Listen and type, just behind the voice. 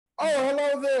Oh,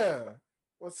 hello there.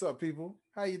 What's up, people?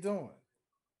 How you doing?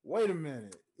 Wait a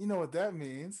minute. You know what that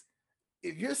means?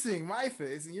 If you're seeing my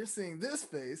face and you're seeing this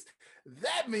face,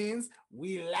 that means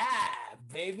we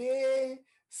live, baby.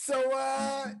 So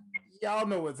y'all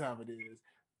know what time it is.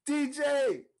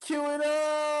 DJ, cue it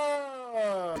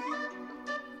up.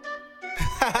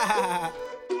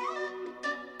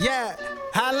 Yeah,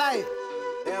 highlight.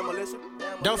 Damn, Melissa.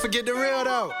 Don't forget the real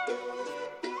though.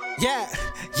 Yeah,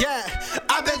 yeah.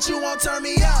 I bet you won't turn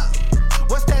me up.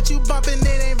 What's that you bumping? It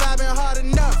ain't vibing hard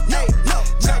enough. Hey, no.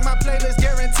 Check my playlist,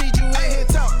 guaranteed you ain't hit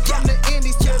top. From the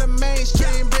indies to the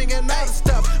mainstream, bringing all the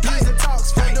stuff. Music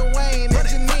talks for Dwayne and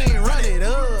Janine. Run it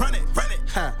up. Run it.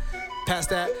 Huh. Pass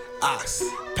that ox.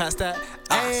 Pass that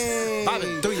ox. Hey.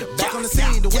 Bobby, through you. Back on the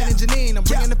scene, Dwayne and Janine. I'm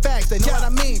bringing the facts, they know what I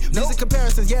mean. Music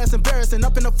comparisons, yeah, it's embarrassing.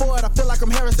 Up in the Ford, I feel like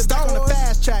I'm Harrison. Back on the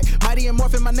fast track. Mighty and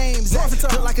Morphin, my name's Zach.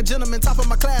 Feel like a gentleman, top of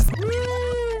my class.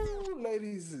 Woo!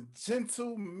 Ladies and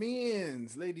gentlemen,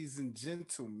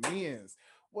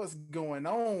 what's going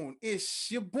on? It's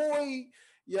your boy.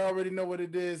 You already know what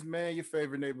it is, man. Your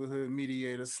favorite neighborhood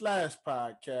mediator slash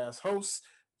podcast host,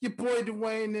 your boy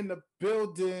Dwayne in the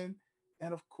building.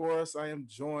 And of course, I am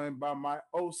joined by my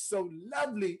oh so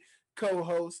lovely co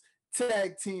host,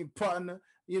 tag team partner,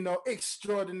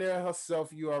 extraordinaire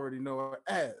herself. You already know her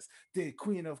as the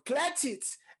Queen of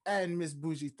Clatchits and Miss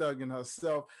Bougie Thuggin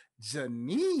herself,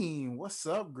 Janine. What's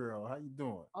up, girl? How you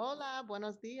doing? Hola,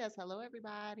 buenos dias. Hello,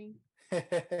 everybody.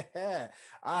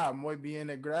 Muy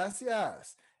bien,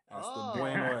 gracias. Hasta Oh,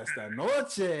 bueno esta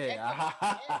noche.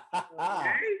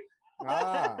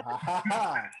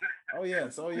 Oh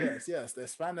yes. The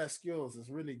Spanish skills is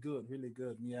really good, really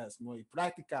good. Yes, muy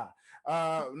práctica.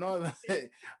 No,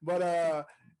 but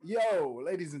yo,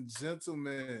 ladies and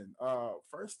gentlemen.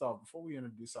 First off, before we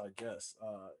introduce our guest,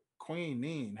 Queen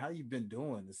Neen, how you been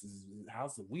doing?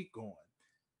 How's the week going?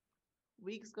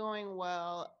 week's going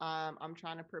well. I'm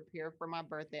trying to prepare for my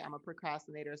birthday. I'm a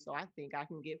procrastinator, so I think I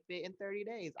can get fit in 30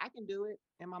 days. I can do it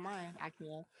in my mind. I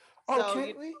can. Oh, So,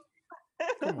 can't we?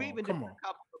 we've been doing Come on. a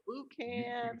couple of boot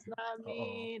camps. Know what I Uh oh.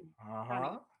 mean? Uh Trying to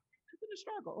huh. get it's been a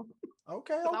struggle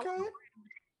Okay, because I okay. want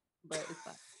to, but it's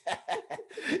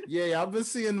fine. Yeah, I've been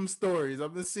seeing them stories.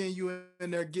 I've been seeing you in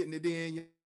there getting it in.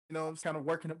 I'm kind of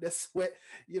working up that sweat.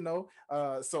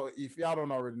 So if y'all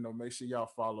don't already know, make sure y'all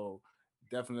follow.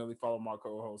 Definitely follow my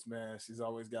co-host, man. She's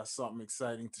always got something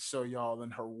exciting to show y'all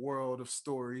in her world of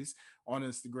stories on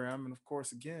Instagram. And of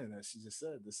course, again, as she just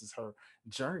said, this is her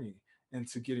journey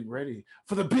into getting ready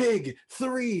for the big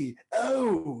 3-0.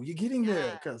 You're getting there,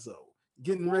 Yeah. cuz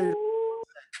getting ready to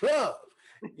club,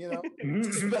 you know,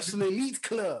 special elite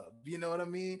club. You know what I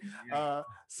mean?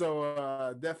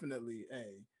 So definitely,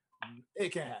 hey, it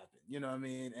can happen. You know what I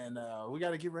mean? And we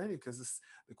got to get ready because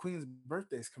the Queen's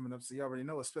birthday is coming up. So you already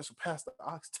know a special Pastor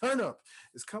Ox turn up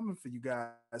is coming for you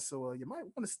guys. So you might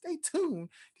want to stay tuned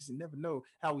because you never know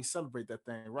how we celebrate that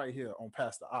thing right here on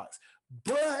Pastor Ox.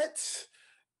 But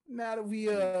now that we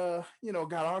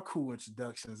got our cool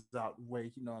introductions out the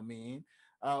way, you know what I mean?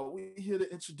 We're here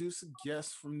to introduce a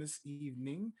guest from this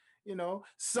evening.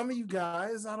 Some of you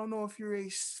guys, I don't know if you're a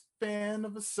fan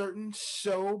of a certain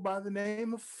show by the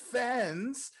name of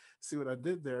Fans. See what I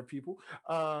did there, people.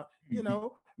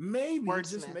 Maybe,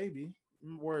 just Wordsmith. maybe,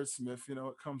 wordsmith,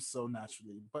 it comes so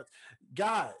naturally. But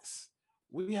guys,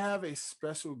 we have a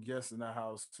special guest in the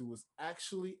house who was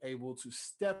actually able to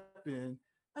step in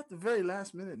at the very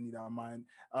last minute, need I mind,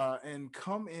 and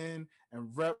come in and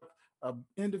rep an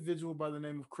individual by the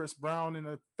name of Chris Brown in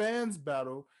a fans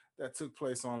battle that took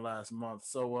place on last month.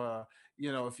 So,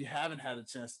 if you haven't had a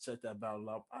chance to check that battle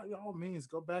out, by all means,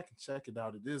 go back and check it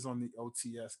out. It is on the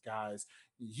OTS Guys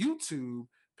YouTube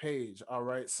page. All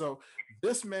right. So,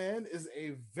 this man is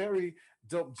a very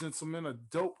dope gentleman, a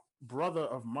dope brother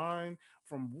of mine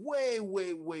from way,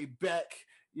 way, way back.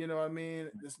 You know what I mean?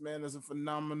 This man is a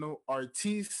phenomenal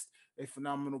artiste, a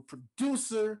phenomenal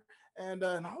producer, and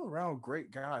an all around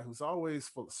great guy who's always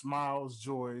full of smiles,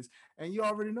 joys, and you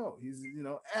already know he's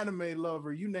anime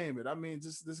lover, you name it. I mean,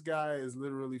 just this guy is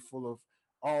literally full of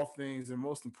all things, and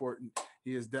most important,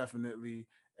 he is definitely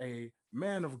a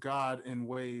man of God in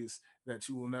ways that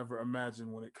you will never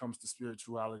imagine when it comes to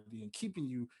spirituality and keeping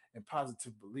you in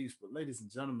positive beliefs. But ladies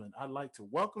and gentlemen, I'd like to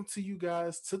welcome to you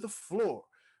guys to the floor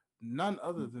none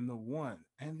other than the one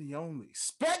and the only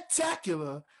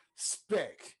spectacular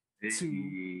Spec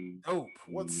to Dope.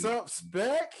 What's up,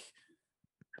 Spec?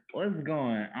 What's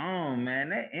going on, man?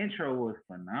 That intro was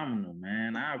phenomenal,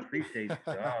 man. I appreciate you,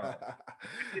 dog. I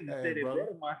couldn't Hey, say that brother.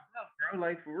 better myself, bro.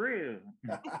 Like for real.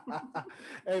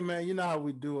 Hey, man, you know how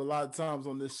we do a lot of times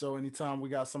on this show. Anytime we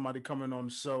got somebody coming on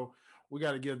the show, we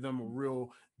got to give them a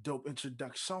real dope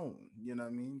introduction. You know what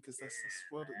I mean? Because that's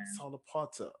what it's all a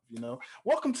part of.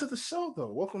 Welcome to the show,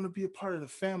 though. Welcome to be a part of the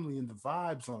family and the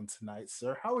vibes on tonight,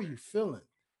 sir. How are you feeling?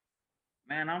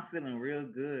 Man, I'm feeling real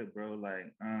good, bro.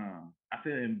 Like, I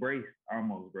feel embraced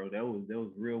almost, bro. That was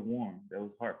real warm. That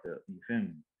was heartfelt. You feel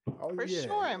me? Oh For yeah,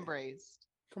 sure embraced.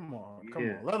 come on, come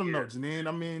Yeah, on. Let them know, yeah. Janine.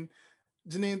 I mean,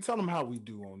 Janine, tell them how we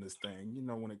do on this thing.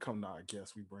 When it comes to our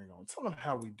guests we bring on, tell them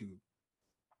how we do.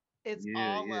 It's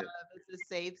Yeah, all love. yeah. It's a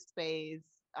safe space.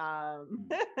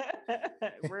 Mm.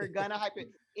 We're gonna hype it.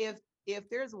 If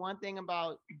there's one thing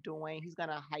about Dwayne, he's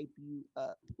gonna hype you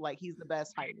up. Like he's the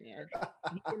best hype man.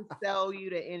 He can sell you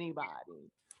to anybody.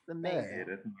 It's Hey, Yeah, amazing.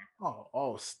 that's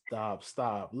oh,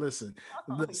 stop. Listen,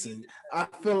 Oh, you listen. just I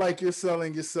said feel like you're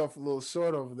selling yourself a little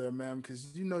short over there, ma'am,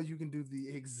 because you can do the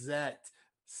exact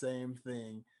same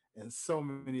thing in so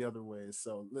many other ways.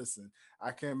 So listen,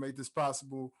 I can't make this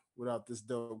possible without this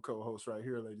dope co-host right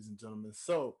here, ladies and gentlemen.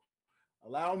 So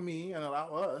allow me and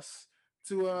allow us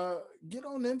to get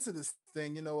on into this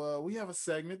thing. We have a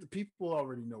segment. The people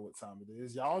already know what time it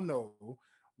is. Y'all know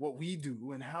what we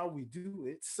do and how we do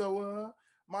it. So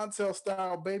Montel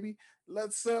style, baby.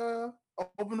 Let's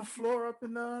open the floor up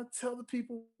and tell the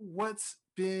people what's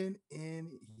been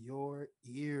in your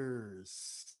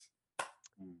ears.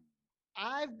 mm.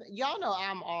 y'all know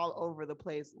I'm all over the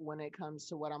place when it comes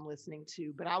to what I'm listening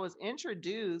to, but I was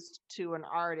introduced to an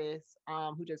artist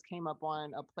who just came up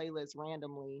on a playlist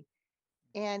randomly,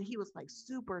 and he was like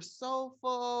super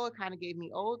soulful, kind of gave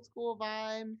me old school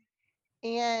vibes.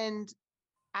 And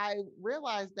I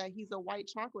realized that he's a white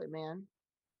chocolate man,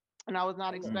 and I was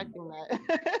not Okay. Mm. expecting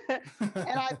that.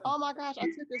 And oh my gosh, I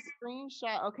took a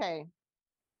screenshot. Okay,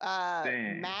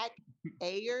 Damn. Mac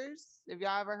Ayers. If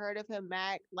y'all ever heard of him,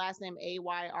 Mac, last name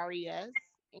Ayres,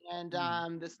 and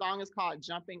Mm, the song is called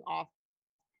 "Jumping Off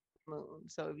the Moon."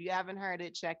 So if you haven't heard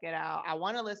it, check it out. I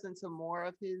want to listen to more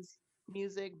of his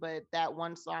music, but that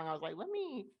one song, I was like, let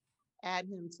me add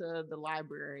him to the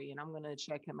library, and I'm gonna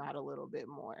check him out a little bit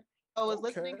more. So I was okay.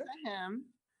 listening to him.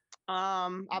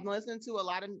 I've been listening to a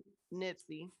lot of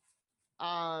Nipsey.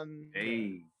 Okay.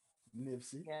 Hey.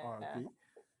 Nipsey, Yeah, R.P.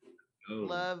 Oh.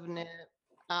 love Nip.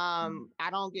 Mm. I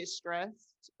don't get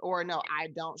stressed, or no, I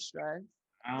don't stress.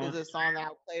 I Is don't a song that I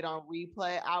played on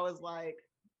replay. I was like,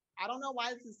 I don't know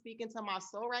why this is speaking to my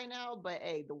soul right now, but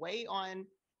hey, the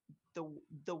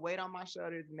the weight on my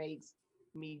shoulders makes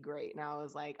me great. And I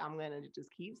was like, I'm gonna just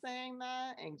keep saying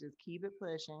that and just keep it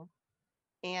pushing.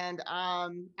 And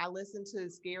I listened to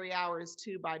Scary Hours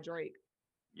 2 by Drake.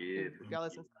 Yeah, If that's y'all my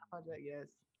listen to that project, yes,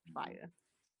 fire.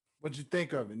 What'd you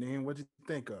think of it, Neen? What'd you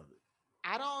think of it?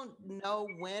 I don't know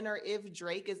when or if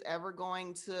Drake is ever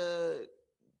going to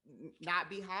not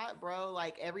be hot, bro.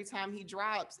 Like every time he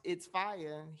drops, it's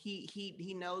fire.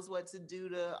 He knows what to do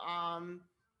to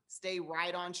stay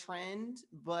right on trend,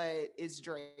 but it's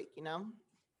Drake, you know?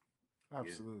 yeah.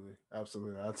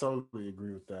 Absolutely. I totally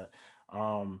agree with that.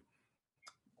 Um,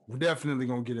 we're definitely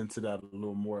gonna get into that a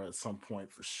little more at some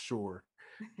point for sure.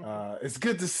 It's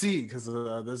good to see because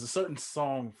there's a certain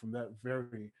song from that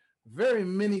very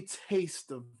mini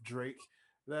taste of Drake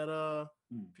that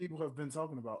Mm. people have been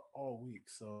talking about all week.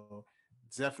 So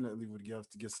definitely would give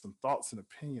to get some thoughts and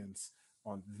opinions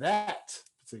on that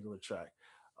particular track.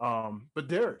 But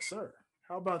Derek, sir,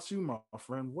 how about you, my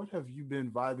friend? What have you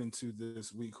been vibing to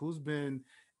this week? Who's been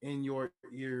in your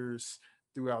ears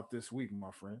throughout this week,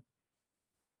 my friend?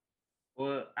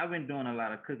 Well, I've been doing a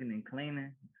lot of cooking and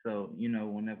cleaning. So,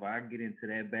 whenever I get into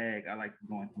that bag, I like to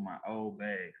go into my old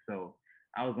bag. So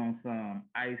I was on some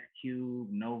Ice Cube,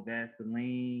 no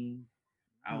Vaseline.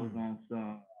 I was Hmm. on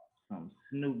some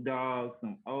Snoop Dogg,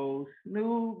 some old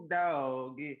Snoop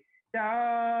Dogg.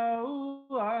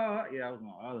 Dog. Yeah, I was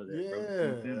on all of that, bro. You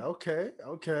feel Yeah. me?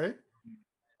 Okay.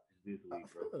 This I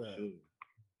week, bro, feel for that. sure.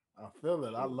 I feel For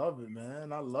it. I sure. love it,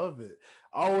 man. I love it.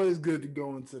 Always good to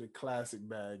go into the classic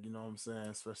bag, you know what I'm saying?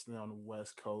 Especially on the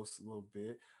West Coast a little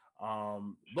bit.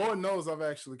 Lord knows I've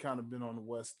actually kind of been on the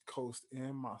West Coast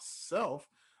in myself.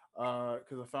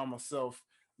 Because I found myself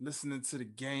listening to the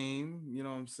game, you know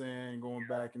what I'm saying, going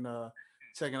back and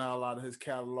checking out a lot of his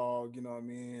catalog, you know what I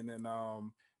mean,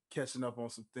 and catching up on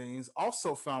some things.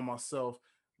 Also found myself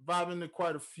vibing to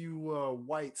quite a few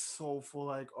white soulful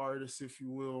like artists, if you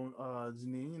will,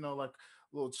 Janine. Like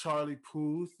a little Charlie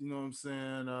Puth. You know what I'm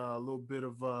saying? A little bit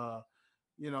of a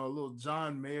little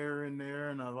John Mayer in there,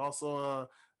 and I've also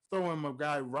throw in my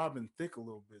guy Robin Thicke a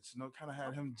little bit. Kind of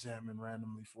had him jamming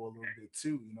randomly for a little bit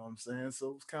too. You know what I'm saying? So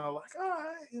it was kind of like, all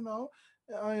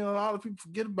right, a lot of people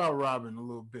forget about Robin a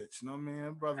little bit. You know what I mean?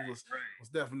 That brother was Right. was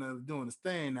definitely doing his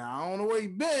thing. Now I don't know where he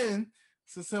been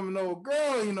since him and the old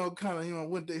girl, kind of,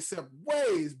 went their separate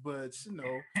ways. But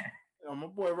my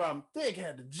boy Robin Thicke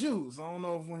had the juice. I don't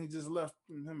know if when he just left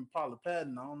him and Paula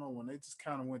Patton, I don't know when they just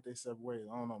kind of went their separate ways.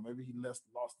 I don't know. Maybe he lost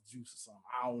the juice or something.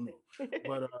 I don't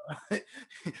know. But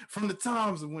from the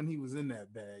times of when he was in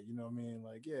that bag, you know what I mean?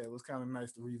 Like, yeah, it was kind of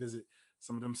nice to revisit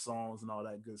some of them songs and all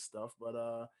that good stuff. But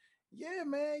yeah,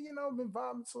 man, been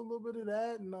vibing to a little bit of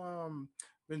that and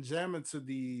been jamming to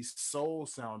the soul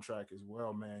soundtrack as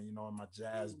well, man. In my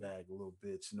jazz bag a little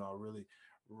bit.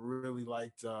 I really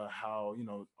liked how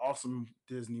awesome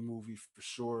Disney movie for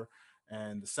sure,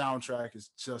 and the soundtrack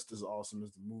is just as awesome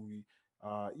as the movie.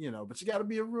 But you got to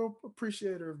be a real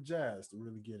appreciator of jazz to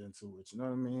really get into it. You know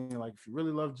what I mean? Like if you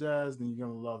really love jazz, then you're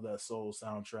gonna love that soul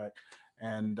soundtrack.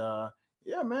 And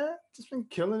yeah, man, just been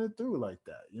killing it through like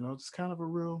that. Just kind of a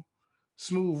real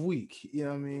smooth week. You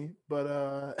know what I mean?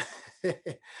 But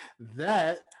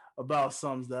that about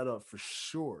sums that up for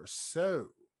sure. So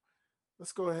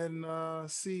let's go ahead and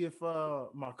see if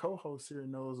my co-host here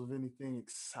knows of anything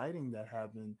exciting that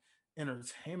happened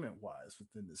entertainment wise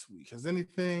within this week. Has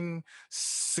anything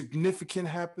significant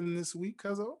happened this week,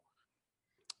 Cuzzo?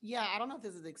 Yeah, I don't know if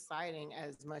this is exciting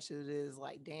as much as it is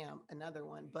like, damn, another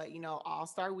one. But All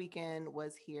Star Weekend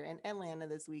was here in Atlanta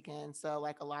this weekend. So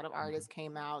like a lot of Mhm, artists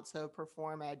came out to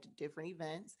perform at different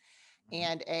events. mhm,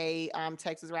 And a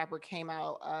Texas rapper came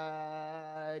out,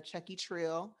 Chucky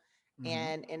Trill, mhm.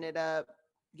 and ended up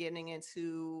getting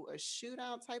into a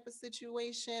shootout type of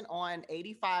situation on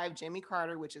 85 Jimmy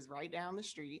Carter, which is right down the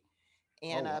street, Oh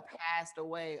and wow, passed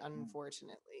away,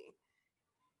 unfortunately.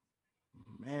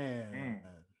 man, Man,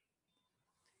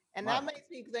 And my that makes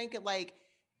me think of like,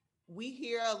 we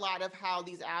hear a lot of how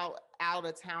these out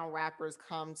of town rappers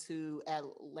come to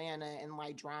Atlanta and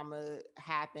like drama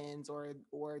happens or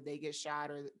they get shot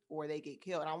or they get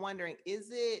killed. And I'm wondering, is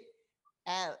it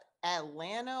at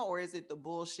Atlanta or is it the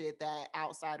bullshit that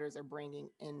outsiders are bringing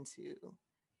into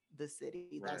the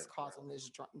city that's right, causing this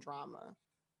drama?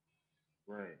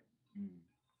 right. Mm.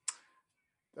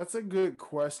 that's a good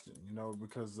question.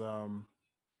 Because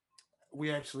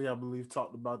we actually, I believe,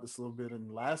 talked about this a little bit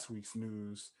in last week's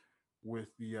news with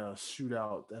the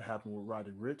shootout that happened with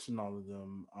Roddy Rich and all of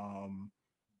them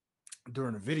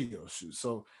during a video shoot.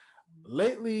 So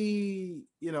lately,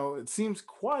 it seems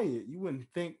quiet. You wouldn't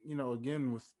think,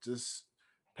 again, with just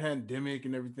pandemic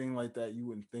and everything like that, you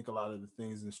wouldn't think a lot of the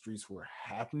things in the streets were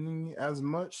happening as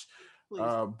much.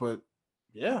 Please, But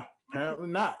yeah, apparently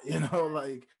not.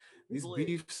 Like it's these lit.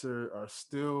 beefs are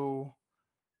still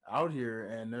out here,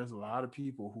 and there's a lot of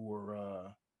people who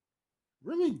are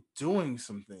really doing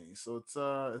some things. So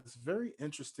it's very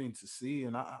interesting to see,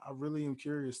 and I really am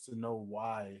curious to know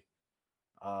why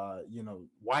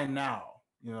why now,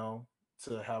 you know,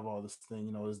 to have all this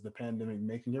thing, is the pandemic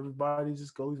making everybody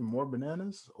just go even more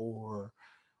bananas, or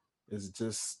is it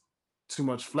just too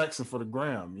much flexing for the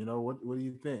gram? What do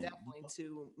you think? Definitely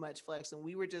too much flex. And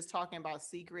we were just talking about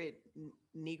secret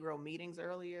Negro meetings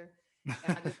earlier.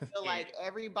 And I just feel Yeah, like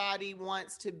everybody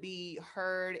wants to be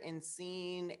heard and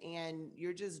seen, and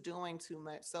you're just doing too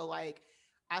much. So, like,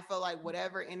 I feel like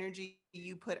whatever energy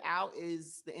you put out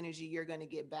is the energy you're going to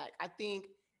get back. I feel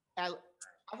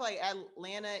like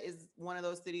Atlanta is one of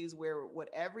those cities where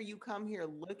whatever you come here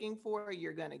looking for,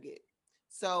 you're going to get.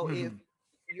 So, if Mhm.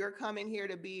 you're coming here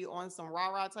to be on some rah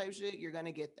rah type shit, you're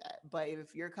gonna get that. But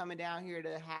if you're coming down here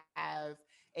to have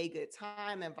a good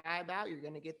time and vibe out, you're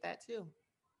gonna get that too.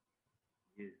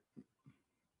 yeah.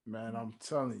 Man, I'm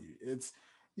telling you, it's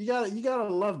you gotta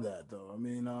love that though. I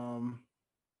mean,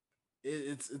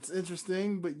 it's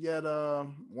interesting, but yet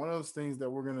one of those things that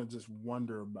we're gonna just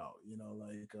wonder about.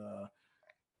 Like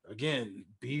again,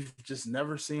 beef just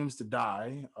never seems to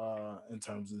die in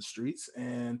terms of the streets,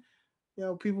 and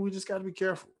people, we just got to be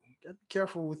careful. Got to be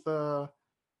careful with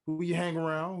who you hang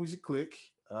around, who's you click.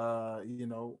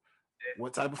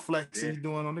 What type of flexing you Definitely.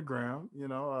 doing on the ground.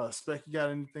 Spec, you got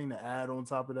anything to add on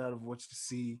top of that of what you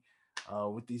see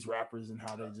with these rappers and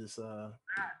how they just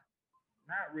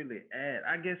Not really add.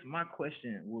 I guess my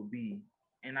question would be,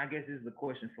 and I guess this is a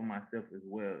question for myself as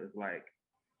well. It's like,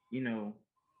 you know,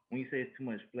 when you say it's too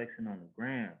much flexing on the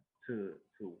ground, to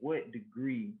what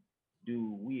degree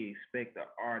do we expect the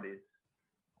artist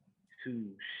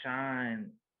to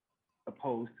shine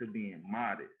opposed to being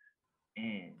modest?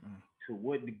 And mm, to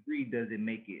what degree does it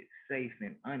make it safe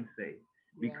and unsafe?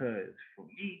 Yeah. Because for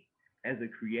me, as a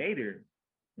creator,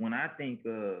 when I think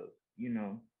of, you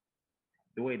know,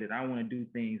 the way that I want to do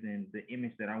things and the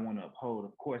image that I want to uphold,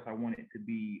 of course, I want it to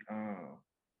be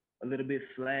a little bit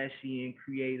flashy and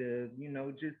creative,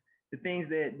 just the things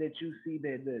that you see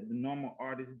that the normal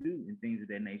artists do and things of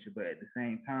that nature. But at the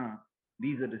same time,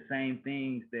 these are the same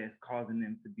things that's causing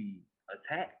them to be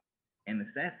attacked and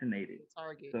assassinated.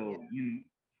 Target. So Yeah. you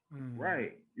Mm.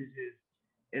 right,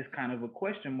 it's kind of a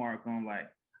question mark on like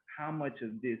how much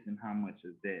of this and how much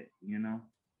of that, you know?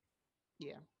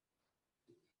 Yeah.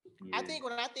 I Yeah. think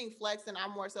when I think flexing,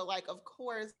 I'm more so like, of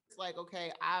course, like,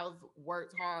 okay, I've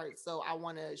worked hard, so I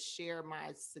want to share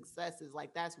my successes.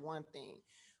 Like, that's one thing.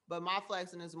 But my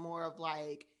flexing is more of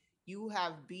like, you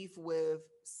have beef with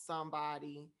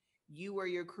somebody, you or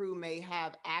your crew may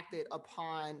have acted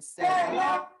upon said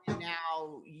beef, and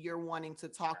now you're wanting to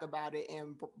talk about it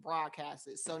and broadcast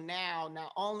it. So now,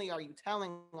 not only are you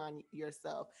telling on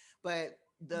yourself, but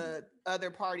the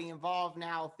other party involved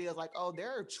now feels like, oh,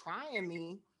 they're trying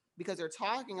me because they're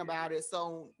talking about it.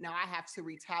 So now I have to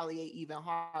retaliate even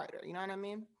harder. You know what I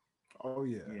mean? Oh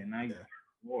yeah, Yeah, now you yeah.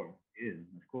 war. Yeah,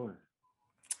 of course.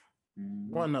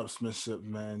 Mm-hmm. One upsmanship,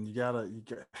 man. You got.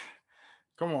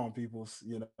 Come on, peoples.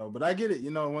 You know, but I get it.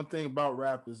 You know, one thing about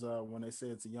rap is when they say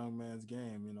it's a young man's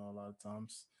game. You know, a lot of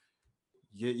times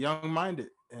you get young minded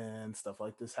and stuff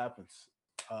like this happens.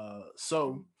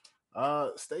 So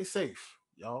stay safe,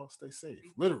 y'all. Stay safe,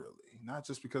 literally, not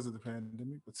just because of the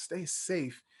pandemic, but stay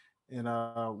safe in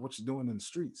what you're doing in the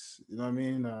streets. You know what I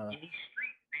mean?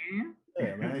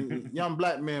 Yeah, man. Young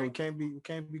black men, we can't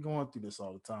be going through this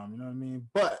all the time. You know what I mean?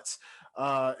 But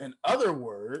in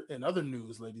other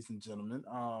news, ladies and gentlemen,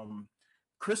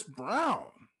 Chris Brown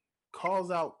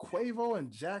calls out Quavo and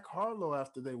Jack Harlow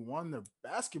after they won their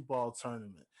basketball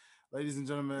tournament. Ladies and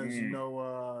gentlemen, as you Man,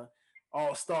 know,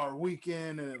 All Star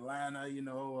Weekend in Atlanta. You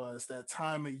know, it's that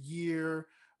time of year.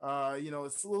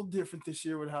 It's a little different this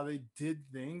year with how they did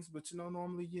things, but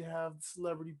normally you have the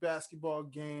celebrity basketball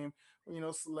game where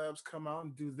celebs come out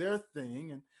and do their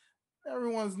thing, and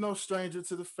everyone's no stranger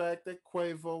to the fact that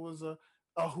Quavo was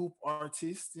a hoop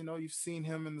artist. You've seen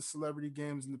him in the celebrity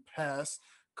games in the past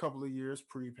couple of years,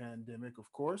 pre-pandemic, of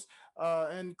course.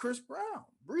 And Chris Brown,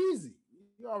 Breezy,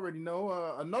 you already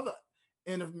know, another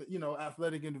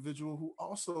athletic individual who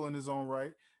also in his own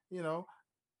right, you know,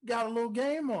 got a little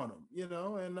game on him,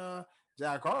 and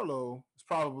Jack Harlow is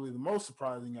probably the most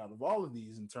surprising out of all of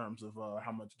these in terms of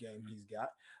how much game he's got.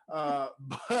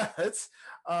 But I was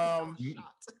um,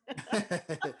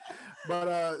 shocked.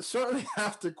 but shortly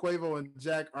after Quavo and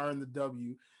Jack earned the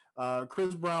W,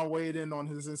 Chris Brown weighed in on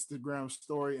his Instagram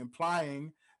story,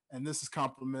 implying, and this is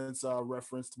compliments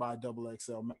referenced by Double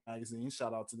XL magazine.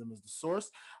 Shout out to them as the source.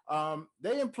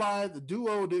 They implied the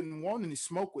duo didn't want any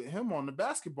smoke with him on the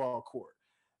basketball court.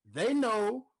 They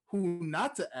know who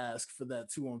not to ask for that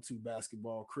 2-on-2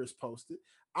 basketball. Chris posted,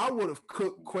 "I would have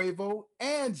cooked Quavo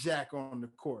and Jack on the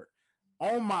court.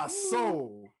 On my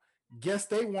soul, guess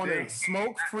they wanted a dang.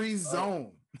 smoke-free Oh,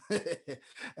 zone."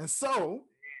 And so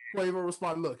Quavo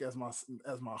responded, "Look, as my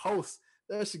host,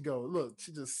 there she go. Look,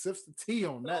 she just sips the tea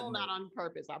on that So not note." on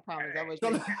purpose, I promise. That was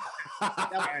So- just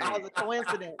that was a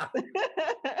coincidence.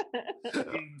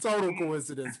 Total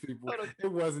coincidence, people. Total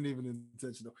It wasn't even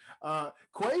intentional.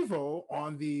 Quavo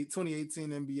on the 2018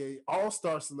 NBA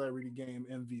All-Star Celebrity Game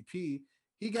MVP,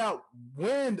 he got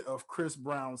wind of Chris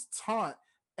Brown's taunt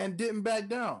and didn't back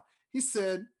down. He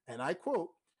said, and I quote,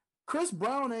 "Chris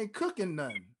Brown ain't cooking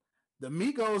nothing." The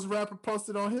Migos rapper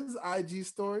posted on his IG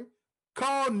story,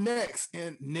 "Call next,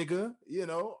 and nigga,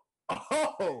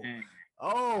 Oh, dang.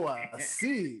 oh, I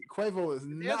see. Quavo is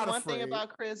There's not one thing afraid. about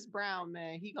Chris Brown,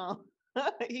 man. He gonna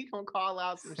he gonna call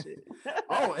out some shit.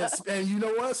 Oh, and you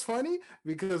know what's funny?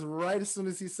 Because right as soon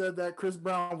as he said that, Chris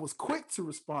Brown was quick to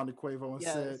respond to Quavo and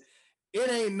said, Yes.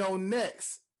 "It ain't no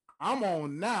next. I'm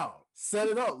on now. Set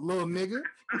it up, little nigga."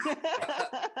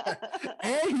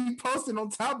 And he posted on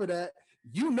top of that,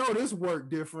 this work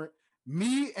different.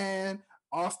 Me and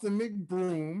Austin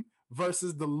McBroom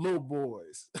versus the Little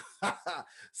Boys.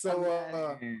 So,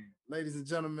 Imagine. Man, ladies and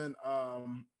gentlemen,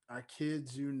 I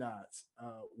kid you not.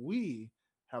 We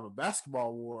have a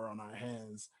basketball war on our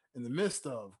hands in the midst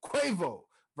of Quavo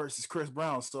versus Chris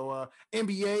Brown. So,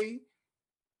 NBA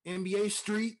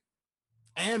Street,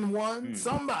 and one, mm,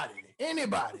 somebody,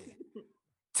 anybody,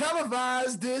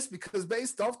 televise this because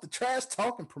based off the trash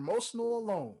talk and promotional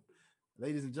alone,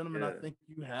 ladies and gentlemen, I yeah. think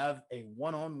you have a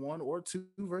one-on-one or two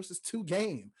versus two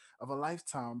game of a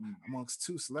lifetime Mm, amongst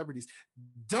two celebrities.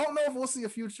 Don't know if we'll see a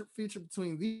future feature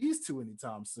between these two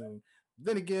anytime soon.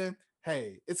 Then again,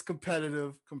 hey, it's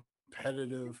competitive It's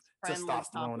friendly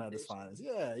testosterone at its competition. finest.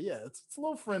 Yeah, yeah, it's a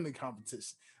little friendly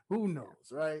competition. Who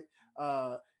knows, right?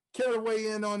 Uh, Care to weigh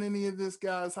in on any of this,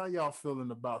 guys? How y'all feeling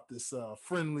about this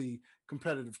friendly,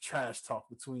 competitive trash talk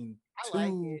between I like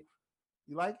two? it.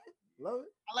 You like it? Love it?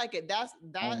 I like it. That's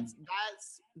um,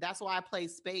 that's that's why I play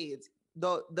spades.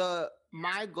 The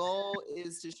my goal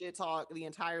is to shit talk the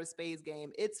entire Spades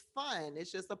game. It's fun.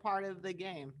 It's just a part of the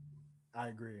game. I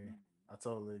agree. I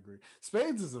totally agree.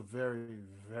 Spades is a very,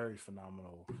 very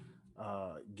phenomenal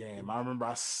game. I remember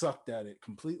I sucked at it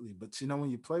completely, but you know, when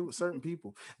you play with certain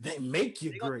people, they make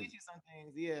you They gonna great. teach you some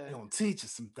things, yeah. They gonna teach you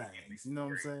some things. You know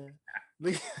what I'm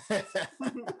saying?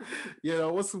 You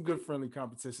know, what's some good friendly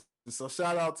competition? So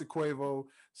shout out to Quavo,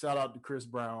 shout out to Chris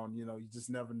Brown. You know, you just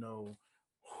never know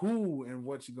who and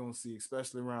what you're gonna see,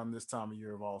 especially around this time of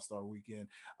year of All Star Weekend.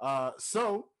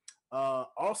 Also,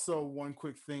 one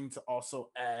quick thing to also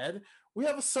add: we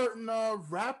have a certain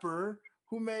rapper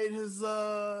who made his,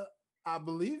 I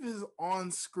believe, his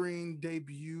on-screen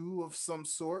debut of some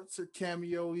sorts or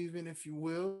cameo, even if you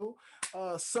will.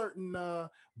 Certain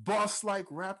boss-like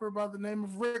rapper by the name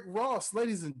of Rick Ross,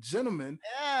 ladies and gentlemen,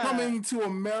 Yeah. Coming to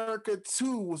America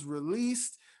 2 was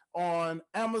released on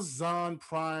Amazon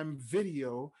Prime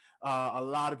Video. A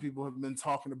lot of people have been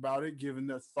talking about it, giving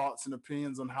their thoughts and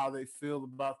opinions on how they feel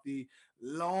about the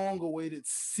long awaited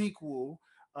sequel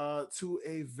to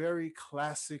a very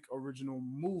classic original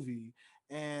movie.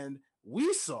 And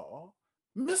we saw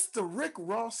Mr. Rick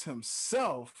Ross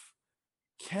himself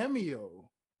cameo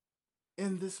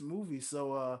in this movie.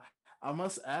 So I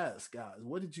must ask, guys,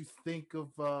 what did you think of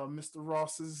Mr.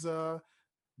 Ross's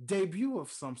debut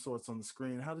of some sorts on the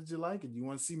screen? How did you like it? Do you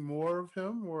want to see more of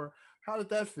him, or how did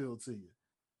that feel to you?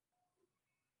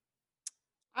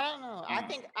 I don't know. I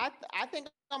think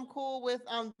I'm cool with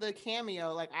the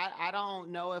cameo. Like I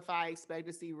don't know if I expect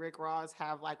to see Rick Ross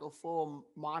have like a full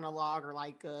monologue or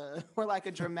like a or like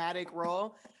a dramatic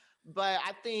role. But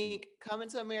I think Coming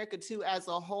to America 2 as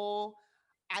a whole,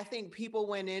 I think people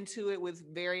went into it with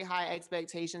very high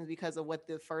expectations because of what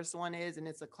the first one is, and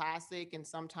it's a classic. And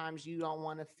sometimes you don't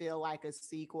want to feel like a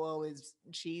sequel is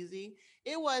cheesy.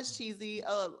 It was cheesy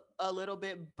a little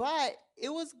bit, but it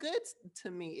was good to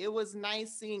me. It was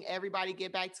nice seeing everybody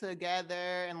get back together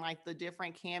and like the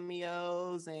different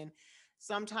cameos. And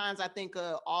sometimes I think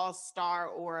a all star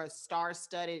or a star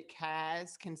studded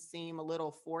cast can seem a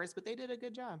little forced, but they did a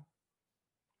good job.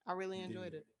 I really enjoyed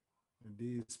Indeed. it.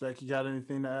 Indeed. Spec, you got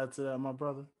anything to add to that, my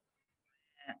brother?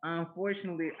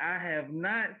 Unfortunately, I have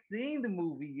not seen the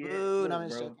movie yet. Ooh, no, I'm Look,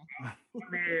 just bro, joking.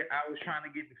 there I was trying to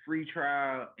get the free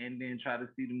trial and then try to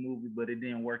see the movie, but it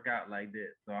didn't work out like that.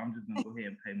 So I'm just gonna go ahead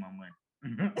and pay my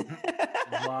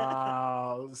money.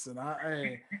 Wow. Listen,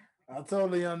 I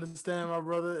totally understand, my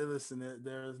brother. Listen,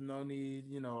 there's no need,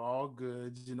 all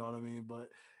good, you know what I mean? But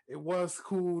it was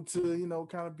cool to,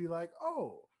 kind of be like,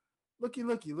 oh, looky,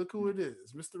 look who it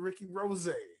is, Mr. Ricky Rose.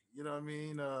 You know what I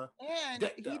mean? And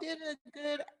Decked he out. did a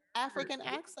good African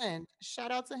accent. Shout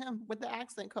out to him with the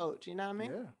accent coach. You know what I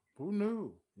mean? Yeah. Who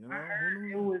knew? I Who heard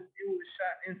knew it that? was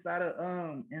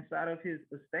shot inside of his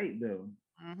estate though.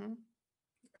 Hmm.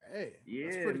 Hey, that's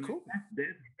Yeah, pretty man, cool.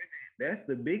 that's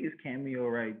the biggest cameo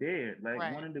right there. Like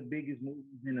Right. one of the biggest movies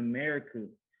in America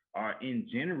or in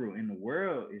general in the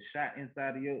world is shot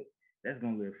inside of your. That's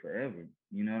gonna live forever.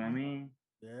 You know what I Hmm. mean?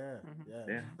 Yeah, Hmm. yeah. That's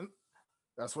And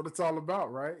that's what it's all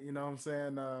about, right? You know what I'm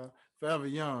saying? Forever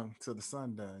young to the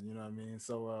sundown, you know what I mean?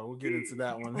 So we'll get into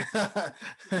that one.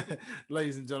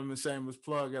 Ladies and gentlemen, shameless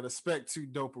plug at a Spec 2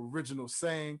 Dope original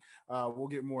saying. We'll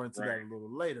get more into that right. a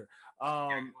little later. Go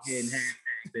ahead and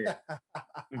hashtag that.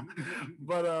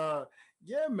 but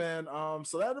yeah, man.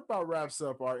 So that about wraps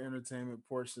up our entertainment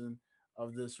portion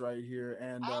of this right here.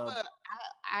 And I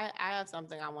have I have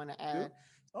something I want to do add.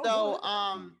 oh, go So,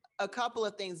 ahead. a couple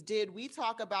of things. Did we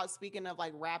talk about, speaking of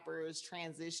like rappers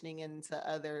transitioning into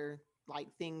other like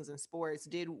things in sports?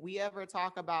 Did we ever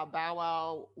talk about Bow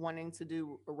Wow wanting to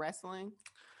do wrestling?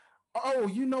 Oh,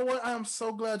 you know what? I am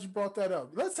so glad you brought that up.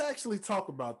 Let's actually talk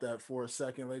about that for a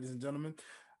second, ladies and gentlemen.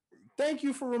 Thank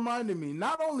you for reminding me. No, I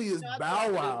thought we could get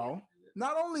into it.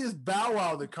 Not only is Bow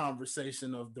Wow the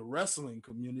conversation of the wrestling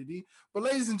community, but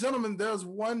ladies and gentlemen, there's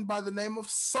one by the name of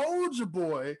Soldier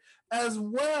Boy as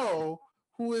well,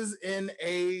 who is in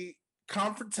a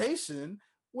confrontation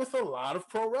with a lot of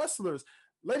pro wrestlers.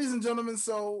 Ladies and gentlemen,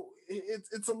 so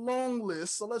it's a long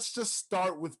list. So let's just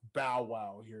start with Bow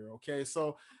Wow here, okay?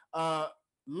 So uh,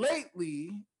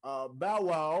 lately, Bow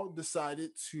Wow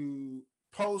decided to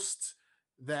post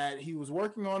that he was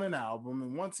working on an album,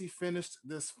 and once he finished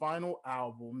this final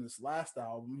album, this last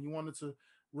album, he wanted to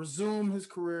resume his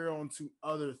career onto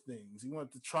other things. He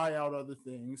wanted to try out other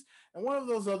things, and one of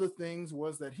those other things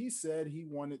was that he said he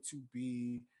wanted to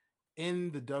be in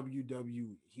the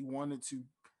WWE.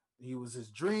 He was his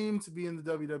dream to be in the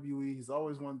WWE. He's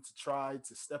always wanted to try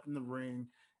to step in the ring,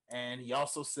 and he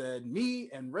also said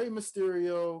me and Rey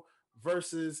Mysterio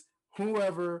versus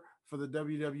whoever for the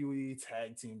WWE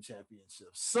Tag Team Championship.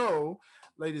 So,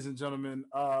 ladies and gentlemen,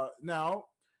 now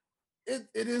it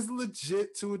is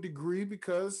legit to a degree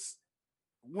because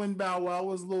when Bow Wow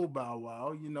was Lil Bow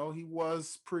Wow, you know, he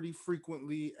was pretty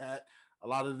frequently at a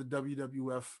lot of the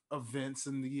WWF events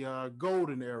in the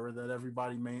golden era that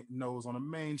everybody knows on a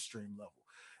mainstream level.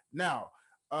 Now,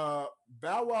 Bow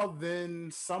Wow then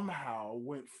somehow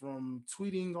went from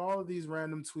tweeting all of these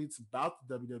random tweets about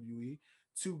the WWE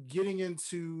to getting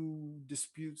into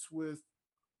disputes with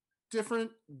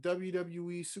different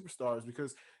WWE superstars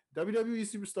because WWE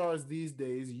superstars these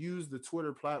days use the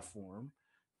Twitter platform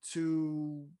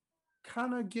to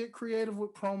kind of get creative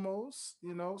with promos.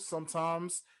 You know,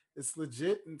 sometimes it's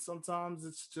legit and sometimes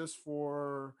it's just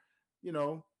for, you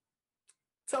know,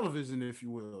 television, if you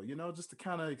will, you know, just to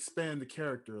kind of expand the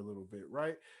character a little bit,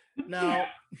 right? Now,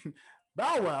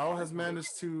 Bow Wow has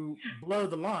managed to blur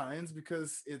the lines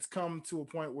because it's come to a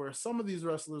point where some of these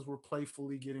wrestlers were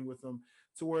playfully getting with them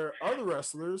to where other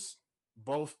wrestlers,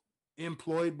 both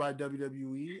employed by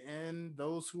WWE and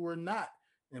those who were not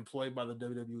employed by the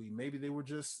WWE, maybe they were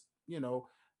just, you know,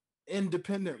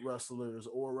 independent wrestlers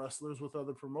or wrestlers with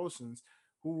other promotions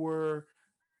who were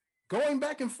going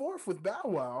back and forth with Bow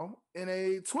Wow in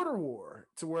a Twitter war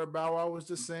to where Bow Wow was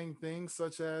just saying things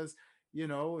such as, you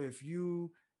know, if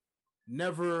you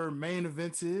never main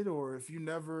evented or if you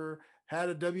never had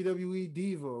a WWE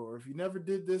diva or if you never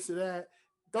did this or that,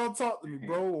 don't talk to me,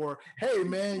 bro. Or hey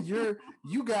man, you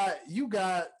got, you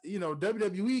know,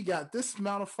 WWE got this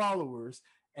amount of followers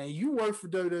and you work for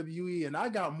WWE and I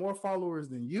got more followers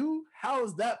than you. How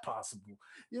is that possible?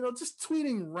 You know, just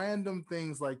tweeting random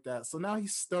things like that. So now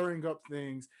he's stirring up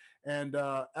things. And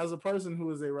as a person who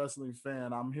is a wrestling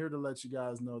fan, I'm here to let you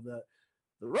guys know that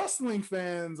the wrestling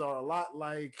fans are a lot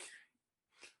like,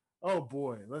 oh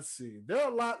boy, let's see. They're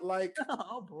a lot like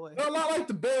Oh boy. they're a lot like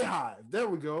the Beehive. There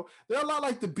we go. They're a lot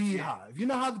like the Beehive. You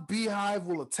know how the Beehive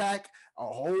will attack a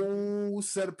whole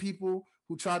set of people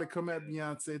who try to come at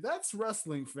Beyonce? That's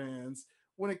wrestling fans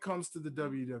when it comes to the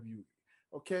WWE.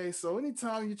 Okay, so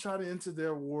anytime you try to enter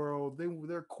their world,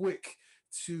 they're quick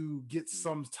to get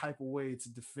some type of way to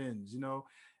defend, you know?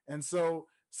 And so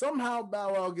somehow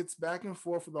Bow Wow gets back and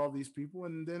forth with all these people,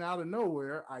 and then out of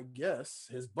nowhere, I guess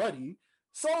his buddy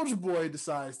Soldier Boy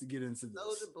decides to get into this.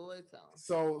 Soldier Boy Tom.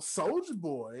 So Soldier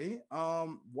Boy,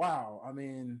 wow, I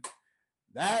mean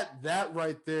that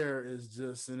right there is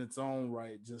just in its own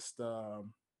right, just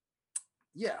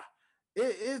yeah,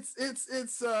 it's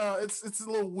a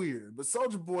little weird. But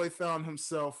Soldier Boy found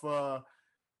himself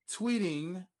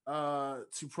tweeting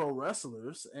to pro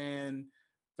wrestlers and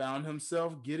found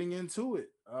himself getting into it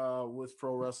with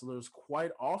pro wrestlers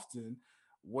quite often.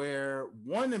 Where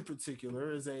one in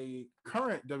particular is a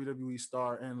current WWE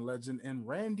star and legend, and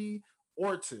Randy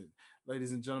Orton,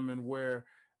 ladies and gentlemen, where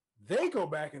they go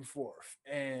back and forth,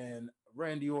 and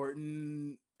Randy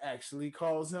Orton actually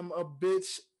calls him a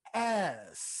bitch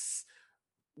ass,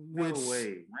 No which,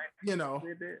 way. you know,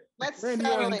 Let's Randy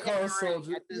settle Orton it in the calls ring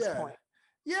Soldier. at this Yeah, point.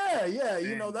 yeah.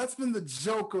 You know, Dang. that's been the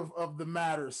joke of the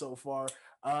matter so far.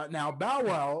 Now, Bow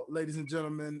Wow, ladies and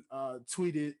gentlemen,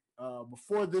 tweeted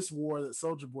before this war that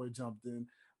Soldier Boy jumped in.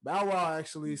 Bow Wow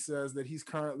actually says that he's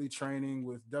currently training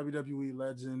with WWE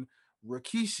legend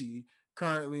Rikishi,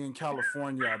 currently in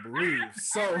California, I believe.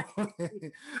 So,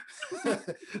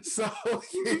 so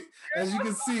as you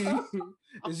can see,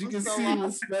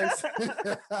 respects.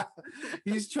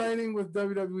 He's training with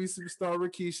WWE superstar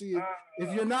Rikishi.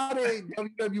 If you're not a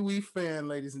WWE fan,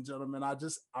 ladies and gentlemen, I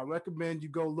recommend you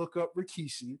go look up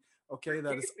Rikishi. Okay,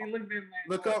 that is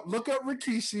look up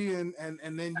Rikishi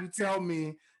and then you tell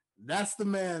me that's the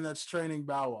man that's training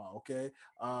Bow Wow. Okay,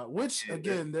 which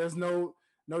again, there's no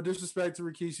disrespect to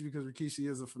Rikishi because Rikishi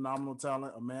is a phenomenal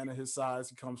talent, a man of his size.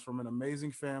 He comes from an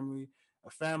amazing family, a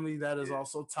family that is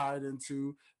also tied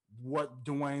into what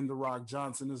Dwayne the Rock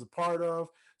Johnson is a part of.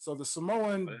 So the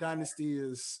Samoan dynasty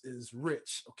is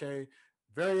rich. Okay,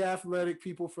 very athletic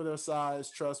people for their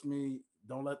size. Trust me,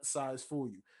 don't let the size fool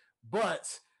you.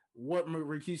 But what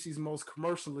Rikishi's most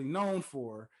commercially known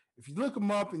for, if you look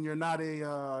him up and you're not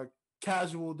a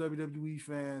casual WWE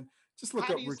fan, just look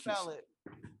How up do you Rikishi. spell it?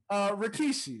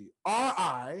 Rikishi,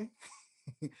 RIKI.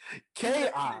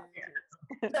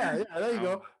 Yeah, there you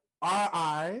go.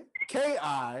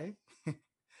 RIKISHI.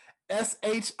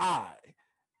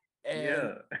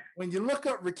 And when you look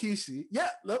up Rikishi,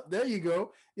 look, there you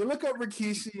go. You look up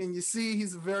Rikishi and you see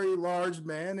he's a very large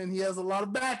man and he has a lot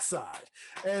of backside.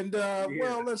 And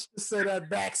well, let's just say that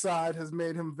backside has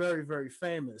made him very, very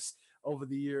famous over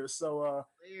the years. So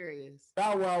Hilarious.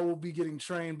 Bow Wow will be getting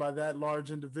trained by that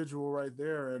large individual right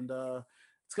there. And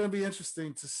it's going to be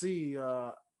interesting to see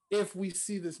if we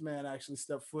see this man actually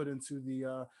step foot into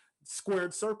the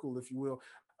squared circle, if you will.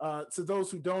 To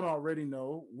those who don't already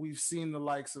know, we've seen the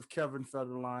likes of Kevin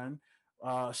Federline,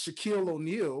 Shaquille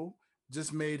O'Neal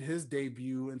just made his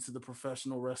debut into the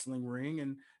professional wrestling ring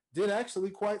and did actually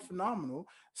quite phenomenal.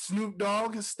 Snoop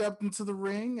Dogg has stepped into the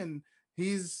ring and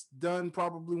he's done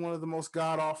probably one of the most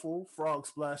god awful frog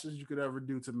splashes you could ever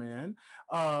do to man.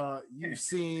 You've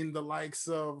seen the likes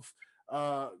of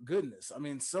goodness. I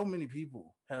mean, so many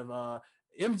people have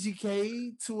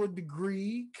MGK to a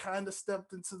degree kind of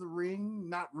stepped into the ring.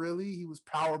 Not really. He was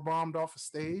power bombed off a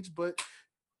stage, but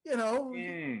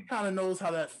kind of knows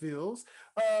how that feels.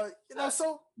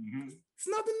 So Mhm. it's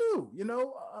nothing new.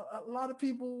 A lot of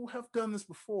people have done this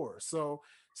before. So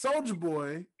Soldier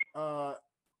Boy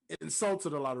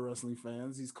insulted a lot of wrestling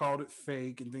fans. He's called it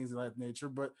fake and things of that nature.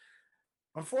 But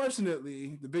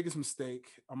unfortunately, the biggest mistake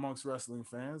amongst wrestling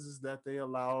fans is that they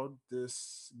allowed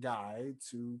this guy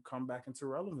to come back into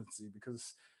relevancy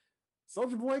because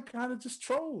Soldier Boy kind of just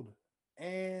trolled. Oh, he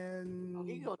And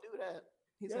gonna do that.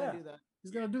 He's gonna yeah, do that.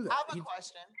 he's gonna do I that. have a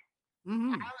question.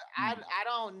 Mm-hmm. I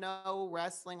don't know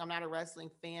wrestling. I'm not a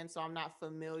wrestling fan, so I'm not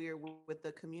familiar with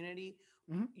the community.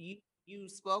 Mm-hmm. You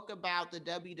spoke about the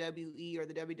WWE or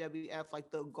the WWF,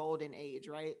 like the golden age,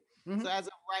 right? Mm-hmm. So as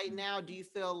of right now, do you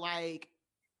feel like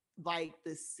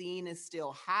the scene is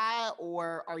still high,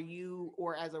 or are you,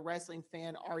 or as a wrestling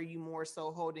fan, are you more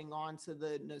so holding on to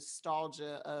the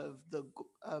nostalgia of the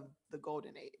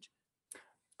golden age?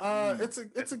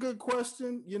 It's a good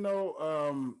question.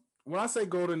 When I say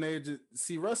golden age,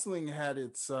 see, wrestling had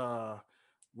its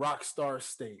rock star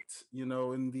state. In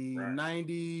the Right.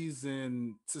 '90s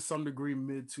and to some degree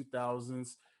mid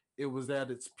 2000s, it was at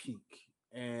its peak,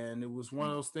 and it was one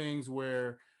of those things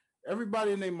where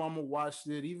everybody and their mama watched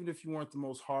it. Even if you weren't the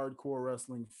most hardcore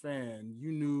wrestling fan,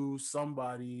 you knew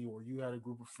somebody or you had a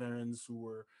group of friends who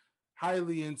were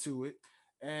highly into it.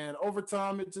 And over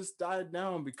time, it just died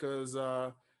down because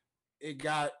it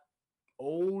got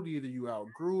old. Either you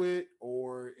outgrew it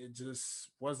or it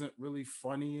just wasn't really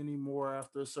funny anymore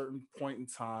after a certain point in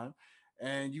time.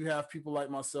 And you have people like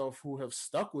myself who have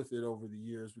stuck with it over the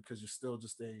years because you're still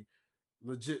just a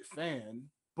legit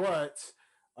fan. But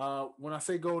when I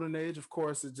say golden age, of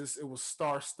course, it was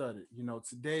star studded.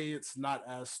 Today it's not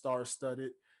as star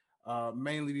studded,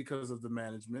 mainly because of the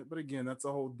management. But again, that's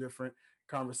a whole different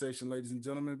conversation, ladies and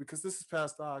gentlemen, because this is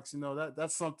past the Ox.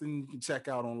 That's something you can check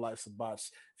out on Life's a Botch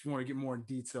if you want to get more in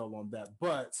detail on that.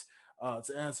 But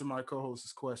to answer my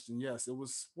co-host's question, yes, it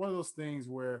was one of those things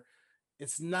where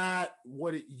it's not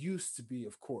what it used to be,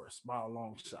 of course, by a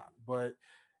long shot. But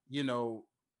you know,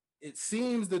 it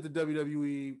seems that the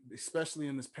WWE, especially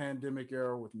in this pandemic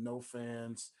era with no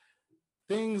fans,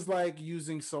 things like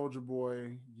using Soldier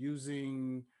Boy,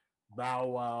 using Bow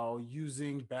Wow,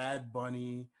 using Bad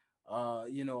Bunny,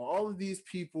 all of these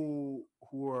people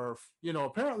who are,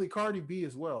 apparently Cardi B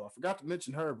as well. I forgot to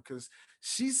mention her because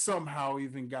she somehow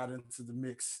even got into the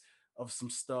mix of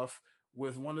some stuff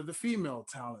with one of the female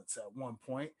talents at one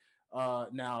point.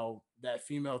 Now, that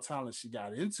female talent she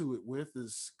got into it with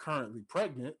is currently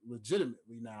pregnant,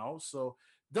 legitimately now. So,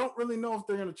 don't really know if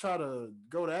they're going to try to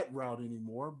go that route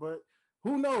anymore, but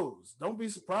who knows? Don't be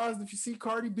surprised if you see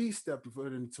Cardi B stepping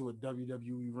foot into a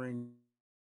WWE ring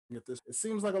at this. It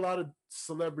seems like a lot of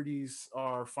celebrities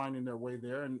are finding their way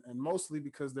there, and mostly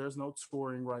because there's no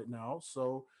touring right now.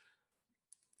 So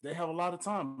they have a lot of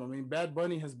time. I mean, Bad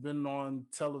Bunny has been on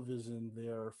television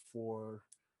there for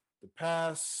the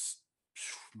past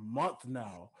month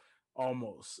now,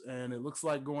 almost. And it looks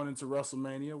like going into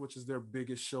WrestleMania, which is their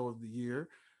biggest show of the year,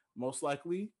 most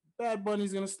likely Bad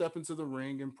Bunny's going to step into the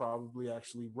ring and probably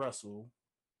actually wrestle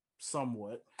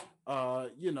somewhat.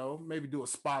 Maybe do a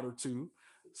spot or two.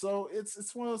 So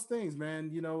it's one of those things, man.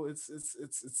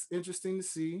 It's interesting to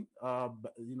see.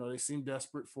 They seem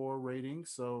desperate for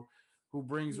ratings. So who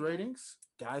brings Yeah, ratings?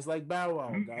 Guys like Bow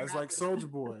Wow, guys like exactly. Soldier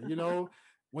Boy.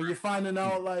 When you're finding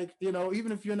out, like,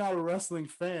 even if you're not a wrestling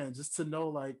fan, just to know,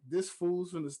 like, this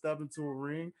fool's gonna step into a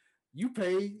ring, you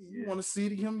pay, you Yeah. want to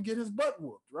see him get his butt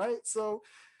whooped, right? So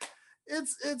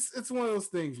it's one of those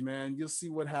things, man. You'll see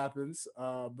what happens.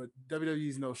 But WWE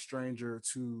is no stranger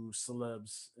to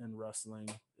celebs in wrestling.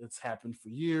 It's happened for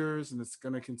years, and it's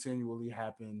gonna continually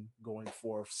happen going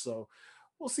forth. So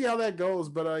we'll see how that goes.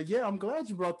 But yeah, I'm glad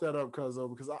you brought that up, Cuzzo,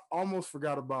 because I almost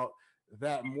forgot about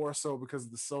that more so because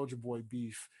of the Soldier Boy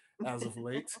beef as of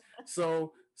late.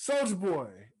 So Soldier Boy,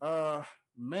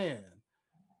 man,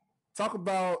 talk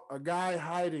about a guy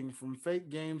hiding from fake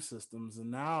game systems,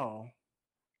 and now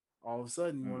all of a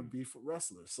sudden you want Mm. to beef with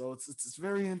wrestlers. So it's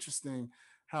very interesting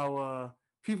how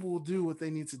people will do what they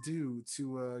need to do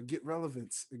to get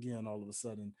relevance again all of a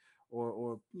sudden,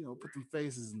 or put them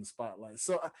faces in the spotlight.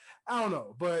 So I don't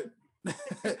know, but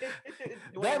Dwayne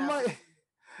that Apple. might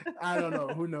I don't know.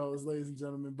 Who knows, ladies and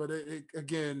gentlemen? But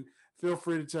again, feel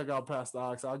free to check out Pastor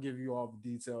Ox. I'll give you all the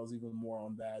details, even more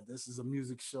on that. This is a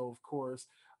music show, of course.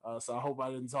 So I hope I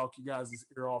didn't talk you guys'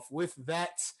 ear off with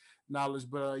that knowledge.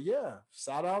 But yeah,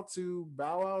 shout out to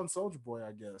Bow Wow and Soldier Boy.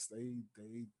 I guess they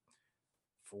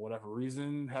for whatever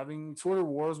reason having Twitter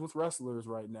wars with wrestlers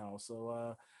right now.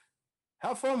 So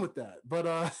have fun with that. But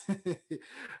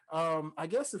I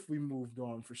guess if we moved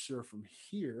on for sure from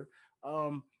here.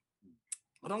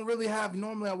 I don't really have.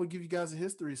 Normally, I would give you guys a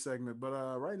history segment, but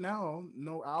right now,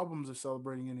 no albums are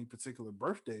celebrating any particular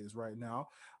birthdays right now,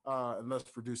 unless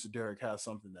producer Derek has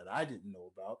something that I didn't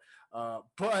know about.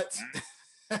 But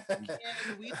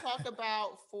Can we talk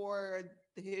about for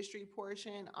the history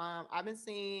portion? I've been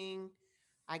seeing,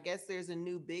 I guess there's a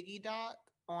new Biggie doc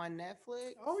on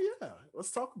Netflix. oh yeah,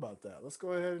 let's talk about that. Let's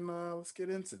go ahead and let's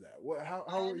get into that. What? How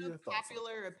were your thoughts on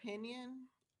Unpopular opinion.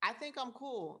 I think I'm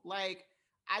cool. Like,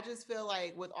 I just feel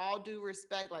like, with all due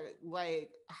respect, like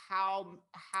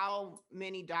how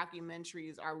many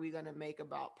documentaries are we gonna make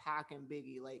about Pac and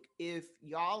Biggie? Like, if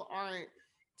y'all aren't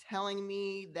telling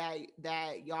me that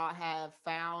y'all have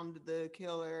found the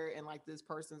killer and like this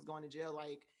person's going to jail,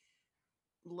 like,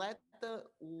 let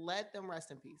them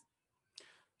rest in peace. it?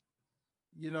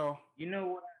 You know, You know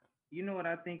what? You know what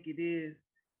I think it is.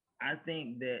 I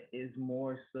think that is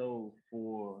more so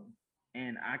for,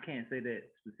 and I can't say that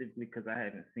specifically because I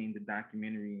haven't seen the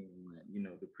documentary and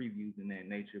the previews and that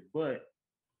nature. But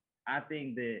I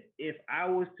think that if I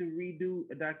was to redo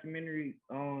a documentary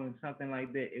on something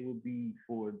like that, it would be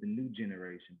for the new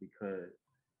generation because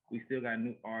we still got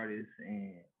new artists,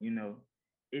 and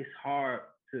it's hard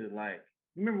to like.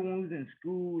 Remember when we was in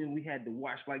school and we had to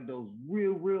watch like those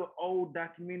real old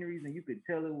documentaries, and you could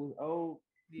tell it was old.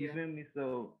 You Yeah. feel me?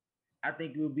 So I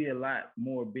think it would be a lot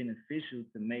more beneficial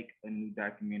to make a new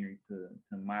documentary to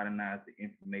modernize the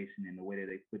information and the way that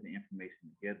they put the information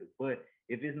together. But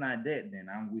if it's not that, then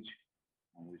I'm with you.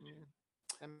 I'm with Yeah.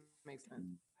 That makes sense.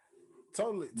 you.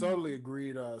 totally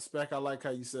agreed. Spec, I like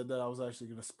how you said that. I was actually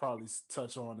going to probably